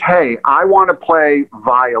kid says, hey, I want to play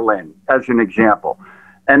violin, as an example.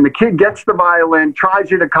 And the kid gets the violin,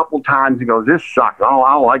 tries it a couple times, and goes, this sucks. I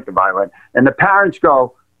don't like the violin. And the parents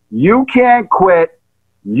go, you can't quit.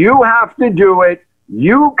 You have to do it.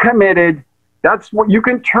 You committed. That's what you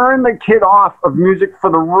can turn the kid off of music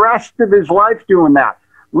for the rest of his life doing that.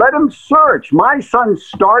 Let him search. My son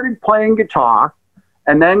started playing guitar,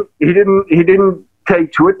 and then he didn't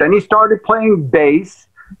take to it. Then he started playing bass.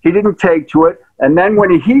 He didn't take to it. And then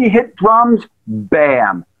when he hit drums,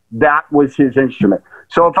 bam, that was his instrument.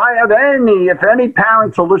 So if any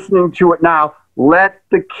parents are listening to it now, let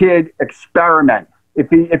the kid experiment. If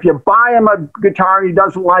you buy him a guitar and he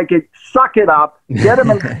doesn't like it, suck it up. Get him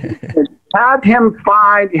have him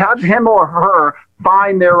or her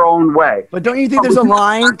find their own way. But don't you think there's a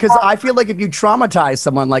line? Because I feel like if you traumatize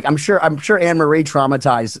someone, like I'm sure Anne Marie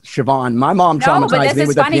traumatized Siobhan. My mom traumatized me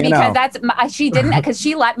with the piano. No, but this is funny because she didn't, because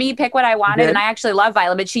she let me pick what I wanted, and I actually love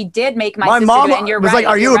violin. But she did make my sister mom do it. And you're was right. Like,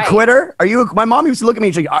 are you a quitter? My mom used to look at me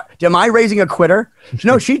and she's like, am I raising a quitter?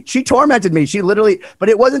 No, she tormented me. She literally, but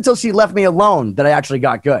it wasn't until she left me alone that I actually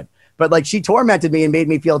got good. But like she tormented me and made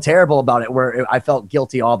me feel terrible about it, where I felt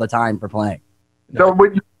guilty all the time for playing. So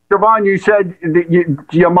Siobhan, you said that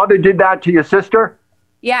your mother did that to your sister?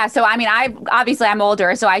 Yeah. So, I mean, I'm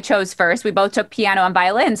older, so I chose first. We both took piano and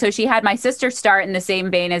violin. So she had my sister start in the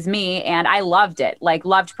same vein as me, and I loved it. Like,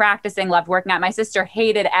 loved practicing, loved working out. My sister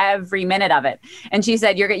hated every minute of it. And she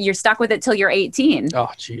said, you're stuck with it till you're 18.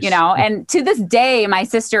 Oh, jeez. And to this day, my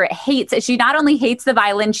sister she not only hates the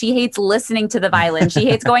violin, she hates listening to the violin. She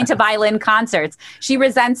hates going to violin concerts. She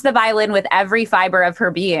resents the violin with every fiber of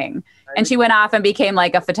her being. And she went off and became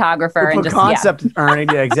like a photographer. And just concept, Ernie,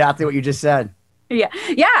 yeah, exactly what you just said. Yeah.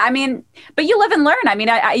 I mean, but you live and learn. I mean,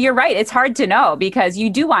 you're right. It's hard to know because you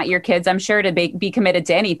do want your kids, I'm sure, to be committed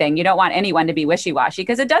to anything. You don't want anyone to be wishy-washy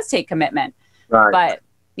because it does take commitment. Right. But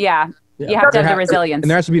you have to have the resilience.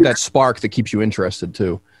 And there has to be that spark that keeps you interested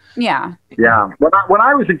too. Yeah. Yeah. When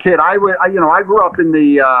I was a kid, I grew up in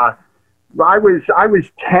the. I was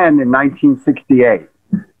 10 in 1968.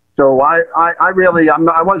 So I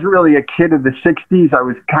wasn't really a kid of the 60s. I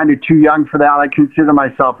was kind of too young for that. I consider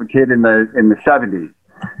myself a kid in the 70s.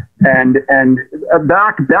 And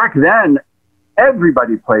back then,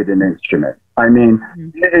 everybody played an instrument. I mean,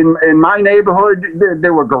 in my neighborhood,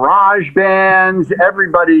 there were garage bands.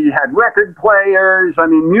 Everybody had record players. I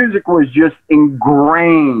mean, music was just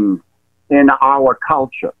ingrained in our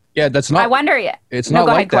culture. Yeah, that's not. I wonder. It's not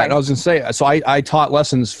like that. Corey. I was going to say. So I taught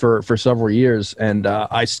lessons for several years, and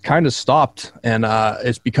I kind of stopped. And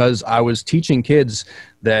it's because I was teaching kids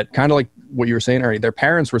that kind of like what you were saying, Ernie. Their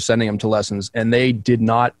parents were sending them to lessons, and they did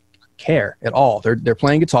not care at all. They're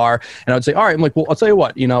playing guitar, and I would say, all right. I'm like, well, I'll tell you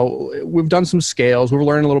what. We've done some scales. We're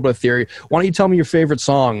learning a little bit of theory. Why don't you tell me your favorite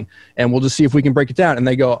song, and we'll just see if we can break it down. And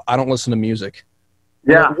they go, I don't listen to music.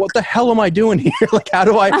 Yeah. Like, what the hell am I doing here? Like, how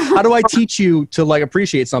do I teach you to like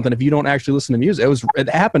appreciate something if you don't actually listen to music? It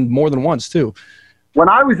happened more than once too. When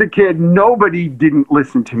I was a kid, nobody didn't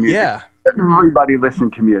listen to music. Yeah. Everybody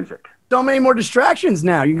listened to music. So many more distractions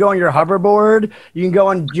now. You can go on your hoverboard. You can go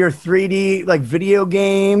on your 3D like video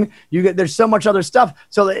game. There's so much other stuff.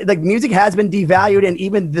 So like music has been devalued, and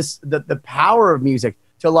even the power of music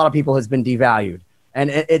to a lot of people has been devalued. And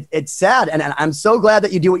it's sad. And I'm so glad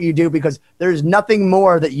that you do what you do, because there's nothing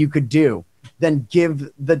more that you could do than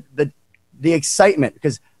give the excitement.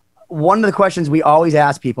 Because one of the questions we always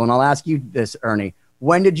ask people, and I'll ask you this, Ernie,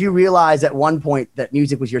 when did you realize at one point that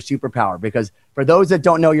music was your superpower? Because for those that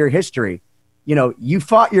don't know your history, you know, you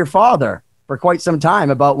fought your father for quite some time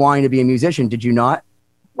about wanting to be a musician. Did you not?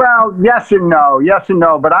 Well, yes and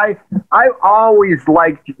no. But I always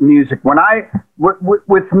liked music. When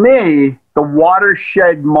with me, the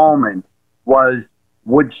watershed moment was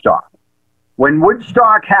Woodstock. When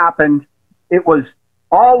Woodstock happened, it was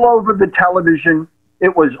all over the television.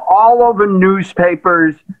 It was all over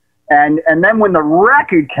newspapers. And then when the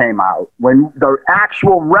record came out, when the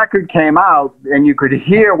actual record came out and you could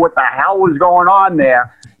hear what the hell was going on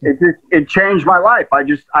there, it changed my life. I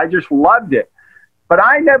just loved it. But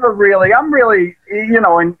I'm really, you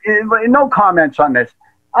know, and no comments on this.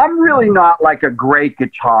 I'm really not like a great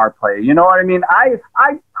guitar player. You know what I mean? I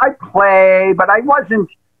play, but I wasn't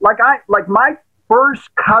like my first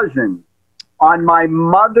cousin on my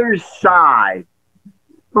mother's side.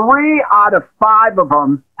 3 out of 5 of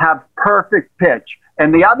them have perfect pitch,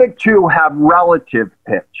 and the other 2 have relative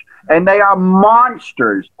pitch, and they are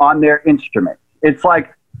monsters on their instrument. It's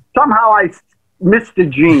like somehow I missed a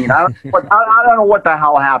gene. I don't know what the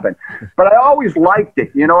hell happened, but I always liked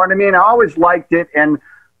it. You know what I mean? I always liked it, and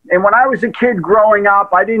when I was a kid growing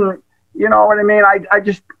up, I didn't. You know what I mean?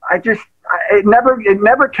 It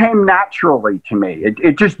never came naturally to me.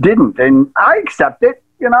 It just didn't, and I accept it.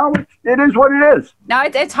 You know, it is what it is. No,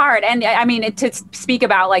 it's hard. And I mean, to speak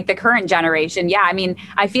about like the current generation. Yeah. I mean,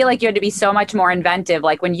 I feel like you had to be so much more inventive,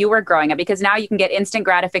 like when you were growing up, because now you can get instant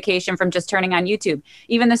gratification from just turning on YouTube.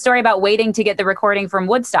 Even the story about waiting to get the recording from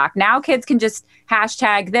Woodstock. Now kids can just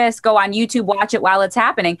hashtag this, go on YouTube, watch it while it's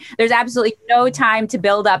happening. There's absolutely no time to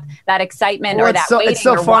build up that excitement or that waiting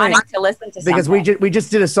or wanting to listen to something. Because we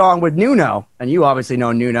just did a song with Nuno, and you obviously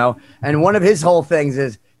know Nuno, and one of his whole things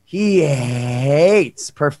is, he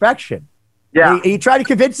hates perfection. Yeah. He tried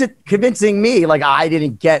convincing me, like, I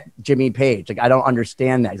didn't get Jimmy Page. Like, I don't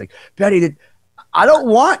understand that. He's like, Betty, I don't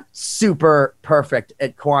want super perfect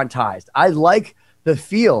at quantized. I like the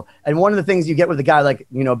feel. And one of the things you get with a guy like,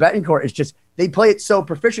 you know, Betancourt is just, they play it so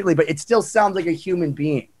proficiently, but it still sounds like a human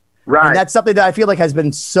being. Right. And that's something that I feel like has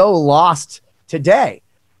been so lost today.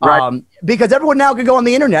 Right. Because everyone now can go on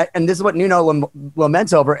the internet, and this is what Nuno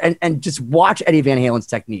laments over, and just watch Eddie Van Halen's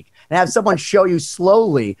technique and have someone show you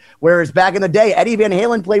slowly. Whereas back in the day, Eddie Van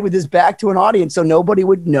Halen played with his back to an audience, so nobody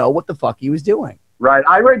would know what the fuck he was doing. Right.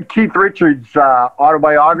 I read Keith Richards'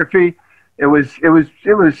 autobiography. It was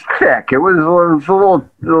thick. It was a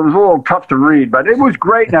little tough to read, but it was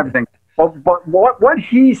great and everything. But what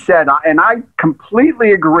he said, and I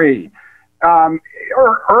completely agree.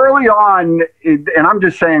 Early on, and I'm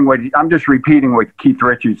just repeating what Keith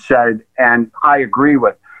Richards said, and I agree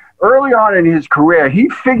with. Early on in his career, he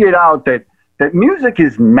figured out that music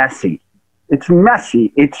is messy. It's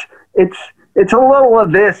messy. It's a little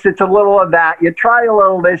of this, it's a little of that. You try a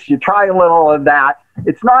little of this, you try a little of that.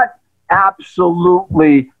 It's not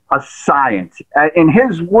absolutely a science. In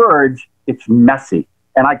his words, it's messy,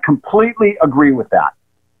 and I completely agree with that.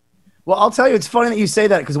 Well, I'll tell you, it's funny that you say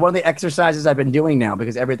that, because one of the exercises I've been doing now,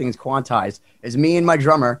 because everything is quantized, is me and my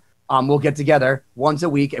drummer, we'll get together once a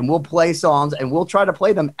week and we'll play songs, and we'll try to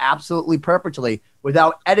play them absolutely perfectly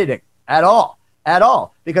without editing at all.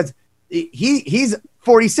 Because he's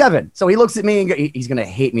 47. So he looks at me and he's going to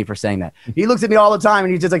hate me for saying that. He looks at me all the time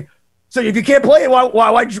and he's just like, so if you can't play it, why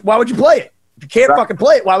would you play it? If you can't fucking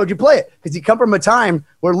play it, why would you play it? Because you come from a time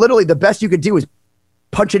where literally the best you could do is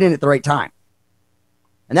punch it in at the right time.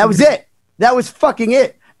 And that was it. That was fucking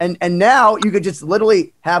it. And now you could just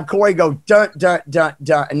literally have Corey go dun dun dun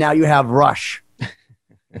dun, and now you have Rush.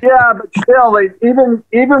 Yeah, but still,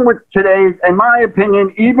 even with today's, in my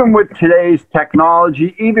opinion, even with today's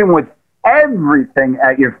technology, even with everything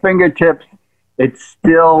at your fingertips, it's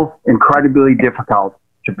still incredibly difficult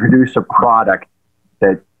to produce a product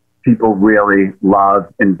that people really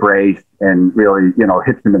love, embrace, and really,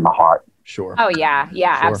 hits them in the heart. Sure. Oh, yeah.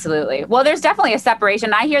 Yeah, sure. Absolutely. Well, there's definitely a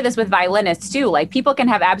separation. I hear this with violinists, too. Like, people can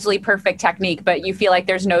have absolutely perfect technique, but you feel like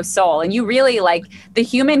there's no soul. And you really, like, the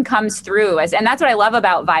human comes through. And that's what I love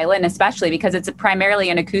about violin, especially because it's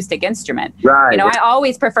primarily an acoustic instrument. Right. I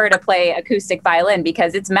always prefer to play acoustic violin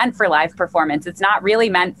because it's meant for live performance. It's not really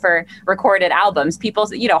meant for recorded albums. People,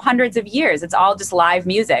 hundreds of years, it's all just live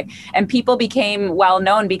music. And people became well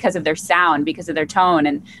known because of their sound, because of their tone.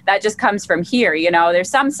 And that just comes from here. There's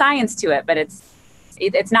some science to it, but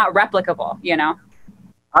it's not replicable,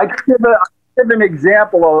 I give an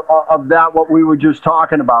example of that, what we were just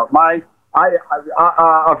talking about. My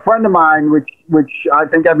a friend of mine, which I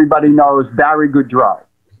think everybody knows, Barry Goudreau,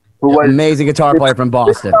 who was amazing guitar player from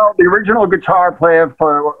Boston. The original guitar player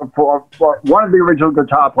for one of the original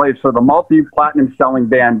guitar players for the multi-platinum selling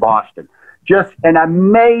band Boston. Just an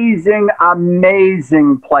amazing,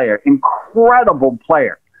 amazing player, incredible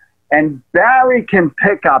player. And Barry can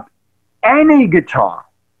pick up any guitar.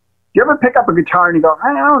 You ever pick up a guitar and you go,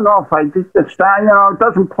 I don't know if I just the style, it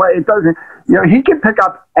doesn't play, it doesn't, he can pick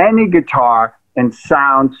up any guitar and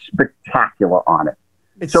sound spectacular on it.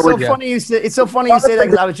 It's so funny you say. It's so funny you say that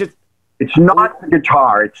because I was just. It's not the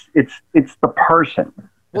guitar. It's the person.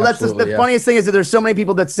 Well, that's the funniest thing is that there's so many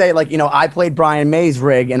people that say like, I played Brian May's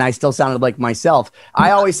rig and I still sounded like myself.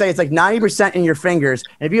 I always say it's like 90% in your fingers.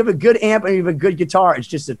 And if you have a good amp and you have a good guitar, it's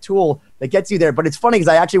just a tool that gets you there. But it's funny because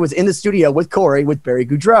I actually was in the studio with Corey, with Barry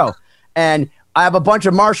Goudreau, and I have a bunch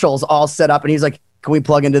of Marshalls all set up. And he's like, can we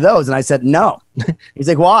plug into those? And I said, no. He's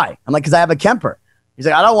like, why? I'm like, because I have a Kemper. He's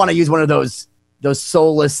like, I don't want to use one of those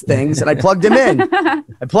soulless things. And I plugged him in.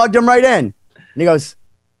 I plugged him right in. And he goes,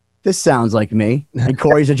 this sounds like me. And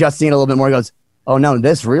Corey's adjusting it a little bit more. He goes, oh no,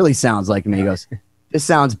 this really sounds like me. He goes, this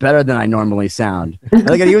sounds better than I normally sound. And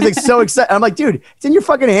like, he was like so excited. I'm like, dude, it's in your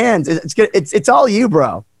fucking hands. It's good. It's all you,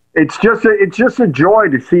 bro. It's just a joy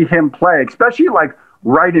to see him play, especially like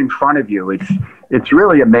right in front of you. It's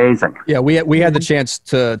really amazing. Yeah, we had the chance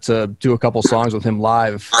to do a couple songs with him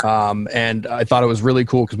live, and I thought it was really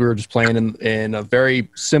cool because we were just playing in a very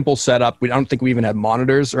simple setup. I don't think we even had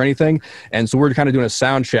monitors or anything, and so we were kind of doing a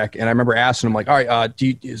sound check. And I remember asking him like, "All right,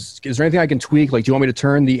 is there anything I can tweak? Like, do you want me to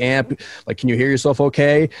turn the amp? Like, can you hear yourself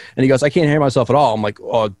okay?" And he goes, "I can't hear myself at all." I'm like,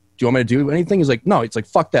 "Oh, do you want me to do anything?" He's like, "No." It's like,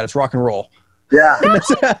 "Fuck that, it's rock and roll." Yeah.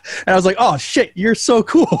 And I was like, "Oh shit, you're so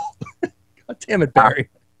cool." God damn it, Barry.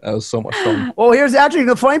 That was so much fun. Well, here's actually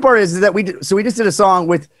the funny part is that we just did a song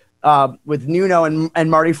with Nuno and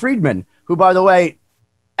Marty Friedman, who, by the way,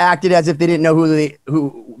 acted as if they didn't know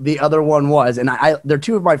who the other one was. And they're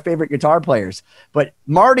two of my favorite guitar players. But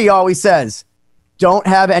Marty always says, don't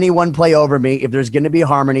have anyone play over me. If there's going to be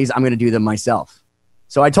harmonies, I'm going to do them myself.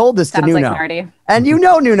 So I told this to Nuno. Like Marty. And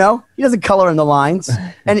Nuno, he doesn't color in the lines.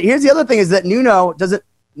 And here's the other thing is that Nuno doesn't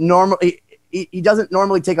normally... He doesn't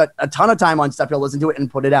normally take a ton of time on stuff. He'll listen to it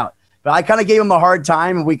and put it out. But I kind of gave him a hard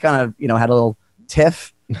time, and we kind of, had a little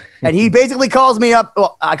tiff. And he basically calls me up.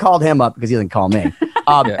 Well, I called him up because he doesn't call me.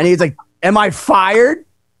 And he's like, am I fired?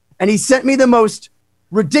 And he sent me the most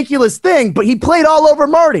ridiculous thing, but he played all over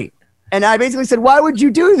Marty. And I basically said, why would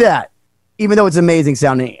you do that? Even though it's amazing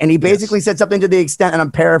sounding. And he basically said something to the extent, and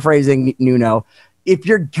I'm paraphrasing Nuno, if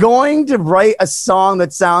you're going to write a song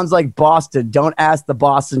that sounds like Boston, don't ask the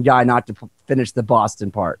Boston guy not to finish the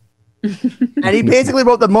Boston part. And he basically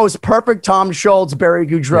wrote the most perfect Tom Scholz, Barry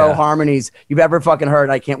Goudreau harmonies you've ever fucking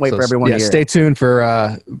heard. I can't wait for everyone to hear. Stay tuned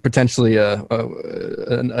for potentially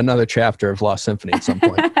another chapter of Lost Symphony at some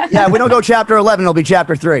point. Yeah, we don't go chapter 11, it'll be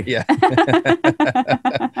chapter 3. Yeah.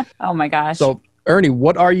 Oh my gosh. So, Ernie,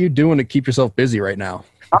 what are you doing to keep yourself busy right now?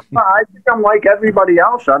 I think I'm like everybody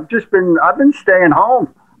else. I've been staying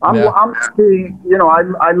home. I'm lucky,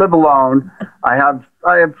 I live alone. I have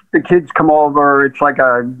the kids come over. It's like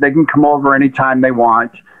they can come over anytime they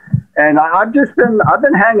want. And I've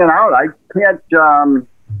been hanging out. I can't,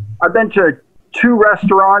 I've been to 2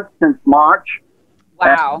 restaurants since March.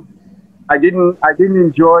 Wow. I didn't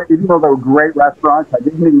enjoy, even though they were great restaurants, I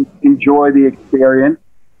didn't enjoy the experience.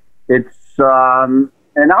 It's, and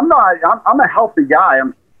I'm a healthy guy.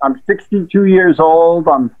 I'm 62 years old.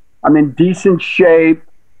 I'm in decent shape.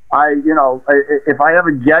 If I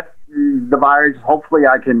ever get the virus, hopefully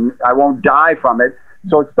I won't die from it.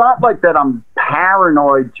 So it's not like that I'm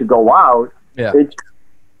paranoid to go out. Yeah. It's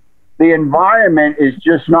the environment is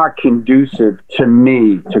just not conducive to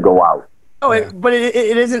me to go out. Oh, but it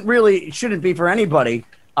isn't really, it shouldn't be for anybody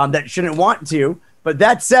that shouldn't want to. But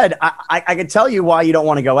that said, I can tell you why you don't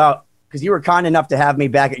want to go out, because you were kind enough to have me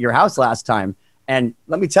back at your house last time. And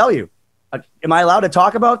let me tell you, am I allowed to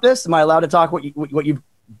talk about this? Am I allowed to talk what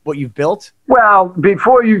you've built? Well,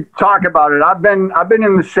 before you talk about it, I've been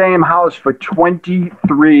in the same house for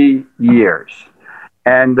 23 years.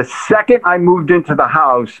 And the second I moved into the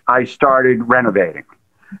house, I started renovating.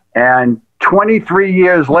 And 23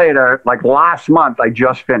 years later, like last month, I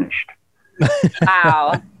just finished.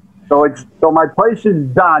 Wow. So my place is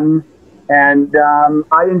done, and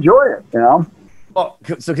I enjoy it, Well,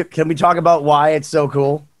 so can we talk about why it's so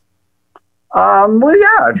cool? Well,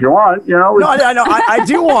 yeah, if you want, you know. No, I know. I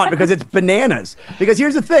do want, because it's bananas. Because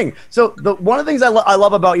here's the thing. So one of the things I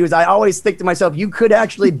love about you is I always think to myself, you could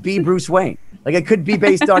actually be Bruce Wayne. Like, it could be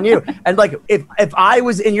based on you. And like, if I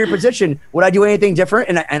was in your position, would I do anything different?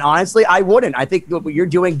 And honestly, I wouldn't. I think what you're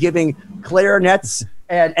doing, giving clarinets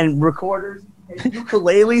and recorders and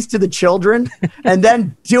ukuleles to the children, and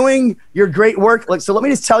then doing your great work. Like, so let me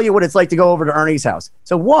just tell you what it's like to go over to Ernie's house.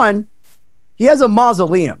 So one, he has a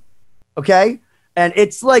mausoleum. Okay. And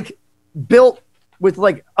it's like built with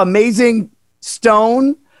like amazing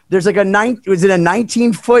stone. There's like a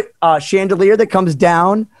 19-foot chandelier that comes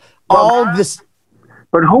down. All this.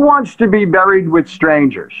 But who wants to be buried with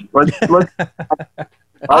strangers? Let's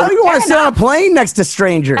How do you want to sit on a plane next to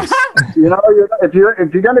strangers? You know, if you're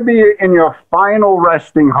going to be in your final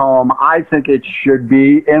resting home, I think it should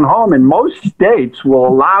be in home. And most states will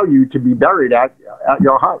allow you to be buried at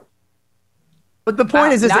your house. But the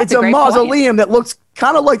point is it's a mausoleum that looks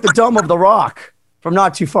kind of like the Dome of the Rock from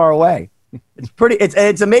not too far away.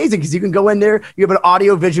 It's amazing because you can go in there. You have an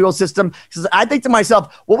audio visual system. Because I think to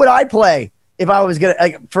myself, what would I play if I was gonna,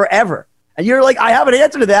 like, forever? And you're like, I have an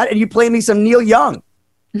answer to that, and you play me some Neil Young.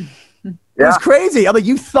 It was crazy. I'm like,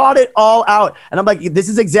 you thought it all out, and I'm like, this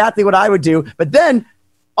is exactly what I would do. But then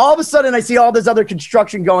all of a sudden, I see all this other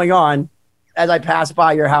construction going on as I pass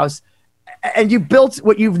by your house, and you built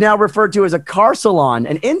what you've now referred to as a car salon,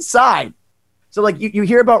 and inside. So like you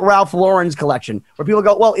hear about Ralph Lauren's collection where people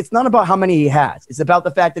go, well, it's not about how many he has. It's about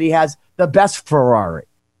the fact that he has the best Ferrari.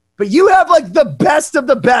 But you have like the best of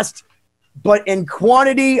the best, but in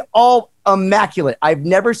quantity, all immaculate. I've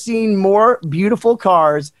never seen more beautiful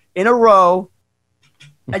cars in a row.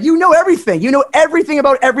 And you know everything. You know everything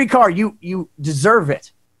about every car. You deserve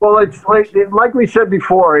it. Well, it's like we said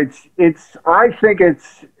before, I think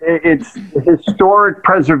it's historic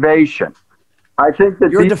preservation. I think that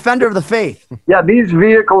you're a defender of the faith. Yeah, these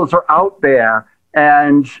vehicles are out there,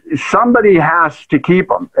 and somebody has to keep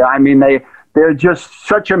them. I mean, they're just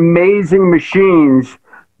such amazing machines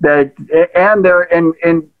that, and they're in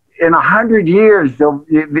 100 years,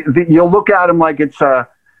 you'll look at them like it's a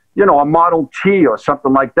Model T or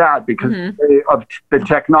something like that because of the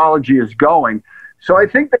technology is going. So I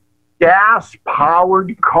think the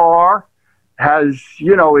gas-powered car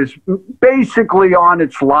is basically on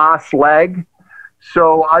its last leg.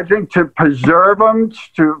 So I think to preserve them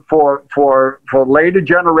for later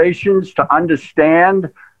generations to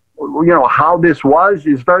understand, how this was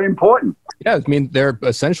is very important. Yeah, I mean, they're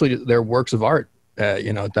works of art, at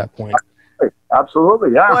that point.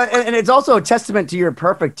 Absolutely, yeah. Well, and it's also a testament to your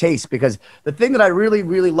perfect taste, because the thing that I really,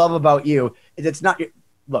 really love about you is it's not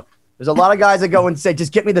look, there's a lot of guys that go and say,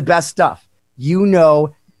 just get me the best stuff. You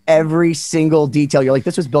know every single detail. You're like,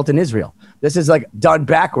 this was built in Israel. This is like done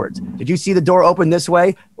backwards. Did you see the door open this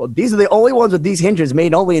way? Well, these are the only ones with these hinges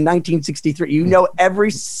made only in 1963. You know every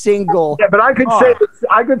single. Yeah, but I could say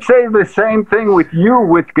the same thing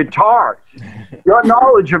with guitars. Your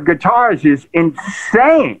knowledge of guitars is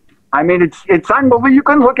insane. I mean, it's unbelievable. You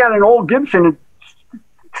can look at an old Gibson and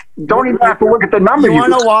don't even have to look at the number. You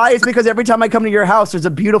want to know why? It's because every time I come to your house, there's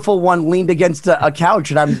a beautiful one leaned against a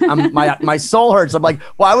couch, and my soul hurts. I'm like,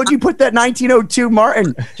 why would you put that 1902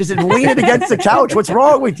 Martin just lean it against the couch? What's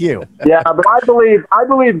wrong with you? Yeah, but I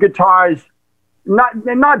believe guitars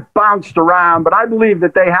not bounced around, but I believe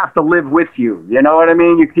that they have to live with you. You know what I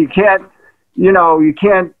mean? You can't. You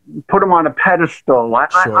can't put them on a pedestal.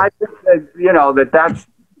 I think that that's.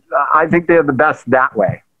 I think they're the best that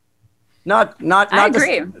way. I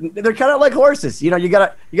agree. They're kind of like horses. You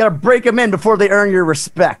gotta break them in before they earn your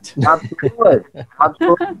respect. Absolutely.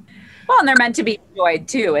 Well, and they're meant to be enjoyed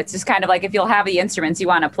too. It's just kind of like if you'll have the instruments, you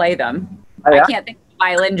want to play them. Yeah. I can't think of a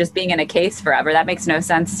violin just being in a case forever. That makes no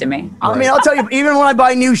sense to me. I mean, I'll tell you, even when I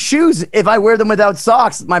buy new shoes, if I wear them without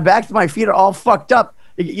socks, my back to my feet are all fucked up.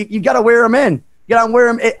 You gotta wear them in. You gotta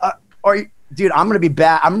wear them. Dude, I'm gonna be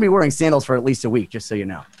bad. I'm gonna be wearing sandals for at least a week, just so you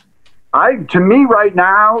know. To me right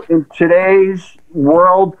now, in today's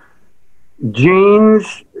world,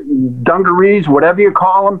 jeans, dungarees, whatever you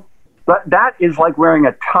call them, that is like wearing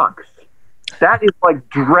a tux. That is like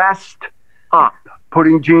dressed up,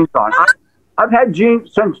 putting jeans on. I've had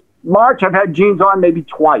jeans since March. I've had jeans on maybe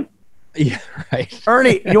twice. Yeah, right.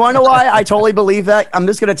 Ernie, you want to know why I totally believe that? I'm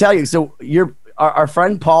just going to tell you. So our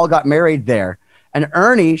friend Paul got married there, and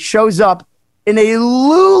Ernie shows up in a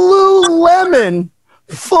Lululemon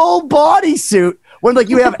full bodysuit when like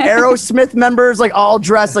you have Aerosmith members like all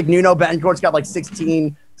dressed like Nuno Betancourt's got like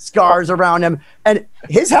 16 scars around him, and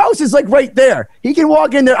his house is like right there. He can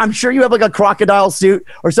walk in there. I'm sure you have like a crocodile suit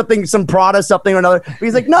or something, some Prada something or another. But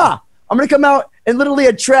he's like, nah, I'm gonna come out in literally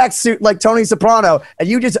a tracksuit like Tony Soprano, and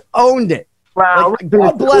you just owned it. Well,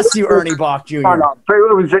 God bless you, Ernie Boch Jr. No.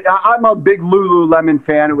 I'm a big Lululemon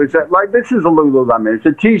fan. It was like, this is a Lululemon. It's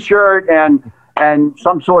a T-shirt and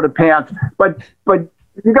some sort of pants. But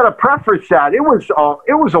you got to preface that. It was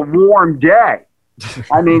a warm day.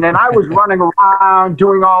 I mean, and I was running around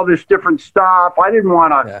doing all this different stuff. I didn't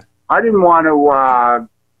want to.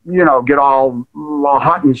 Get all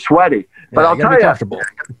hot and sweaty. But I'll tell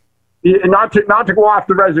you, not to go off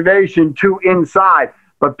the reservation too inside.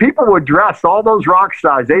 But people were dressed. All those rock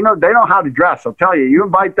stars, they know how to dress. I'll tell you. You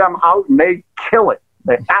invite them out, and they kill it.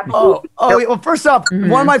 They absolutely. Well, first off,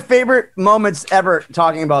 one of my favorite moments ever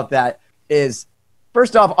talking about that is,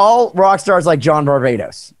 first off, all rock stars like John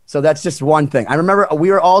Barbados. So that's just one thing. I remember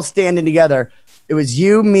we were all standing together. It was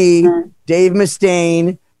you, me, Dave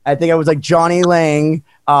Mustaine. I think it was like Johnny Lang,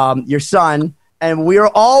 your son. And we were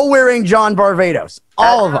all wearing John Barbados,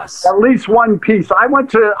 all of us. At least one piece. I went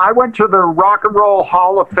to the Rock and Roll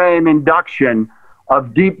Hall of Fame induction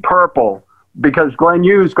of Deep Purple because Glenn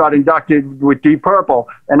Hughes got inducted with Deep Purple,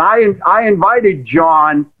 and I invited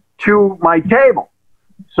John to my table.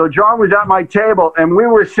 So John was at my table, and we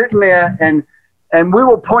were sitting there, and we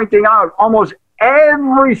were pointing out almost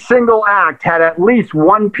every single act had at least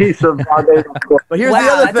one piece of Barbados. But here's the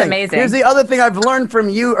other thing. Amazing. Here's the other thing I've learned from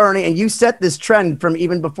you, Ernie, and you set this trend from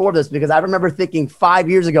even before this, because I remember thinking 5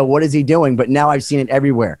 years ago, what is he doing? But now I've seen it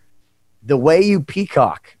everywhere. The way you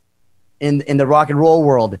peacock in the rock and roll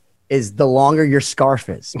world is the longer your scarf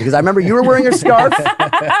is. Because I remember you were wearing a scarf,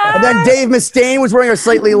 and then Dave Mustaine was wearing a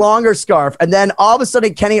slightly longer scarf, and then all of a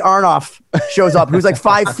sudden Kenny Aronoff shows up, who's like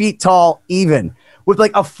 5 feet tall even, with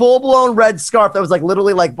like a full-blown red scarf that was like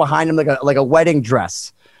literally like behind him, like a wedding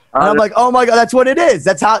dress. And I'm like, oh my God, that's what it is.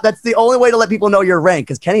 That's the only way to let people know your rank,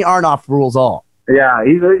 because Kenny Aronoff rules all. Yeah,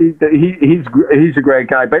 he's a great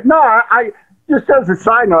guy. But no, I just as a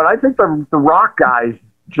side note, I think the rock guys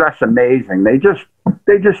dress amazing. They're just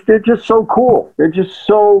so cool. They're just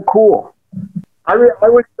so cool. I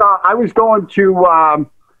was going to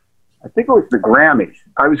I think it was the Grammys.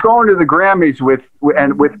 I was going to the Grammys with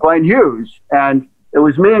Glenn Hughes, and it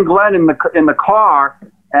was me and Glenn in the car,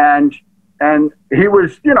 and he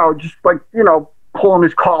was, just like, pulling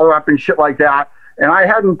his collar up and shit like that. And I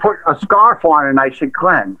hadn't put a scarf on, and I said,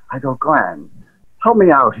 Glenn, help me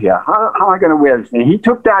out here. How am I going to wear this? And he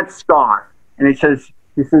took that scarf, and he says,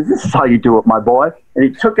 this is how you do it, my boy. And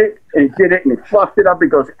he took it, and he did it, and he fluffed it up. He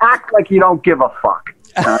goes, act like you don't give a fuck.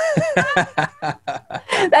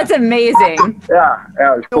 That's amazing. Yeah,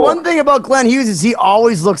 it was cool. The one thing about Glenn Hughes is he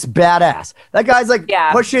always looks badass. That guy's like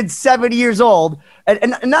pushing 70 years old.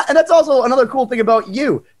 And that's also another cool thing about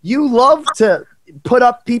you. You love to put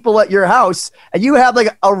up people at your house, and you have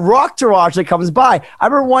like a rock tourage that comes by. I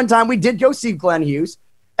remember one time we did go see Glenn Hughes,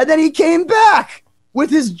 and then he came back with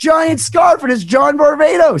his giant scarf and his John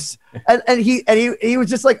Barbados. And he was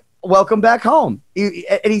just like, welcome back home.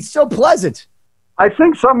 And he's so pleasant. I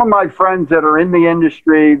think some of my friends that are in the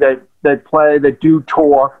industry that do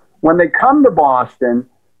tour, when they come to Boston,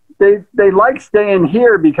 they like staying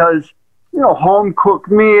here because, home cooked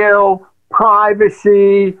meal,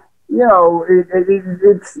 privacy,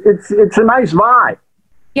 it's a nice vibe.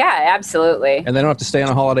 Yeah, absolutely. And they don't have to stay on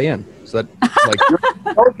a Holiday Inn. So that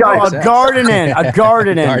a garden inn.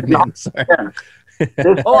 Sorry.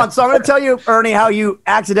 Hold on. So I'm going to tell you, Ernie, how you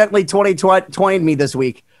accidentally 2020'd me this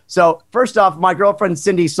week. So first off, my girlfriend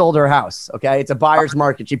Cindy sold her house. Okay, it's a buyer's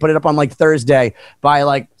market. She put it up on like Thursday. By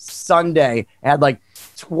like Sunday, it had like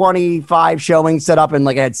 25 showings set up, and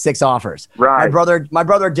like I had 6 offers. Right. My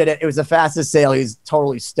brother did it. It was the fastest sale. He's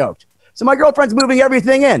totally stoked. So my girlfriend's moving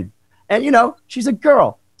everything in, and she's a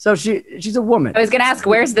girl, so she's a woman. I was gonna ask,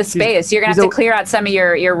 where's the space? You're gonna have to clear out some of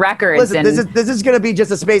your records. Listen, this is gonna be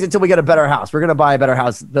just a space until we get a better house. We're gonna buy a better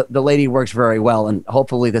house. The lady works very well, and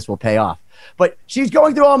hopefully this will pay off. But she's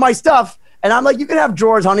going through all my stuff, and I'm like, you can have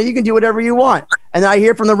drawers, honey. You can do whatever you want. And then I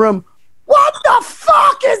hear from the room, what the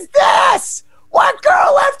fuck is this? What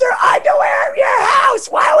girl left her underwear in your house?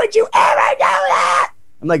 Why would you ever do that?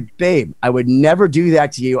 I'm like, babe, I would never do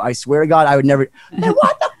that to you. I swear to God, I would never. And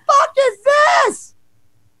what the fuck is this?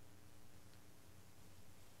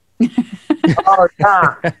 Oh,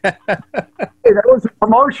 yeah. Hey, that was a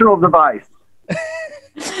promotional device.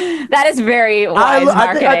 That is very wise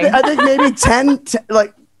marketing. I think maybe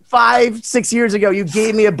 5, 6 years ago, you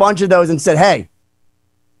gave me a bunch of those and said, hey,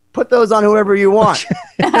 put those on whoever you want.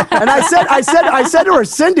 And I said to her,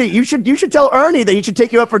 Cindy, you should tell Ernie that he should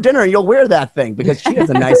take you out for dinner and you'll wear that thing because she has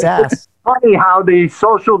a nice ass. Funny how the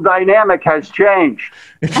social dynamic has changed.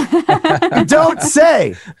 Don't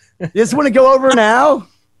say. You just want to go over now?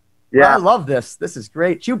 Yeah. I love this. This is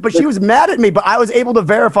great. She was mad at me, but I was able to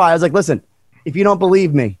verify. I was like, listen, if you don't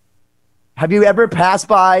believe me, Have you ever passed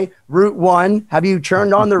by Route 1? Have you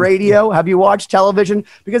turned on the radio? Have you watched television?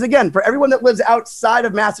 Because again, for everyone that lives outside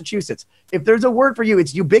of Massachusetts, if there's a word for you,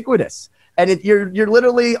 it's ubiquitous. And you're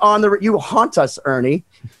literally you haunt us, Ernie.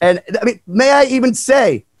 And I mean, may I even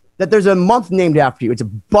say that there's a month named after you? It's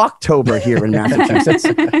Bochtober here in Massachusetts.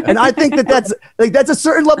 And I think that's a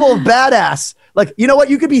certain level of badass. Like, you know what?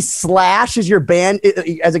 You could be Slash as your band,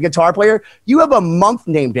 as a guitar player. You have a month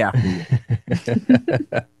named after you.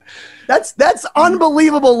 That's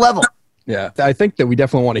unbelievable level. Yeah, I think that we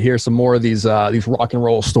definitely want to hear some more of these rock and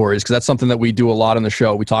roll stories, because that's something that we do a lot on the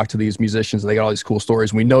show. We talk to these musicians, and they got all these cool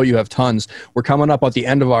stories. We know you have tons. We're coming up at the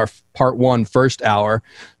end of our part 1 first hour,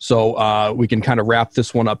 so we can kind of wrap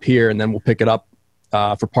this one up here, and then we'll pick it up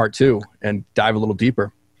for part 2 and dive a little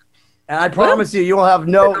deeper. And I promise you will have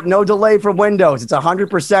no delay from Windows. It's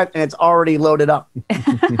 100% and it's already loaded up.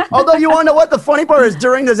 Although, you want to know what the funny part is?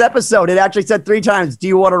 During this episode, it actually said 3 times, do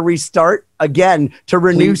you want to restart again to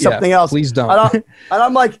renew something else? Please don't. And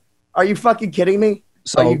I'm like, are you fucking kidding me?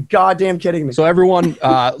 Are you goddamn kidding me? So everyone,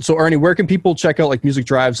 so Ernie, where can people check out like Music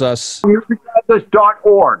Drives Us?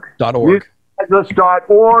 MusicDriveUs.org.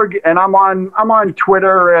 MusicDriveUs.org, and I'm on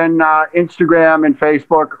Twitter and Instagram and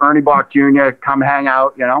Facebook. Ernie Boch Jr. Come hang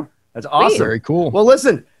out, That's awesome. Very cool. Well,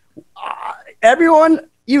 listen, everyone,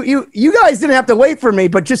 you guys didn't have to wait for me,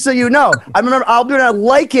 but just so you know, I'll be gonna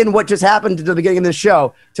liken what just happened to the beginning of the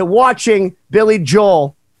show to watching Billy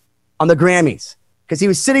Joel on the Grammys, because he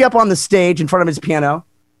was sitting up on the stage in front of his piano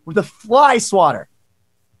with a fly swatter,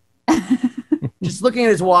 just looking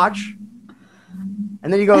at his watch,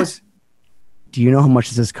 and then he goes, "Do you know how much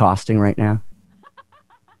this is costing right now?"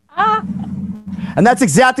 And that's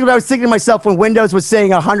exactly what I was thinking to myself when Windows was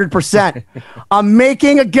saying 100%. I'm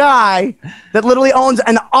making a guy that literally owns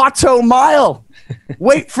an automile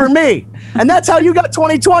wait for me. And that's how you got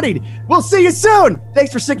 2020. We'll see you soon.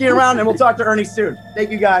 Thanks for sticking around, and we'll talk to Ernie soon.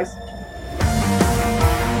 Thank you, guys.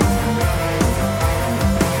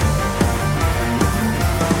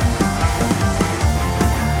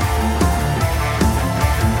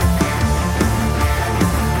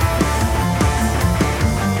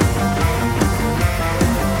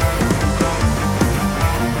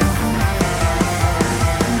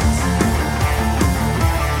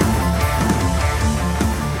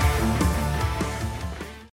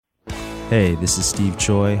 Hey, this is Steve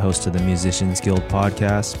Choi, host of the Musicians Guild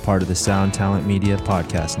podcast, part of the Sound Talent Media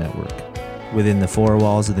podcast network. Within the 4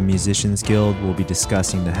 walls of the Musicians Guild, we'll be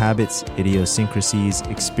discussing the habits, idiosyncrasies,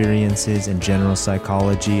 experiences, and general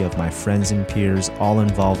psychology of my friends and peers, all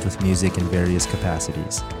involved with music in various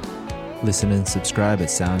capacities. Listen and subscribe at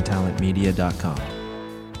soundtalentmedia.com.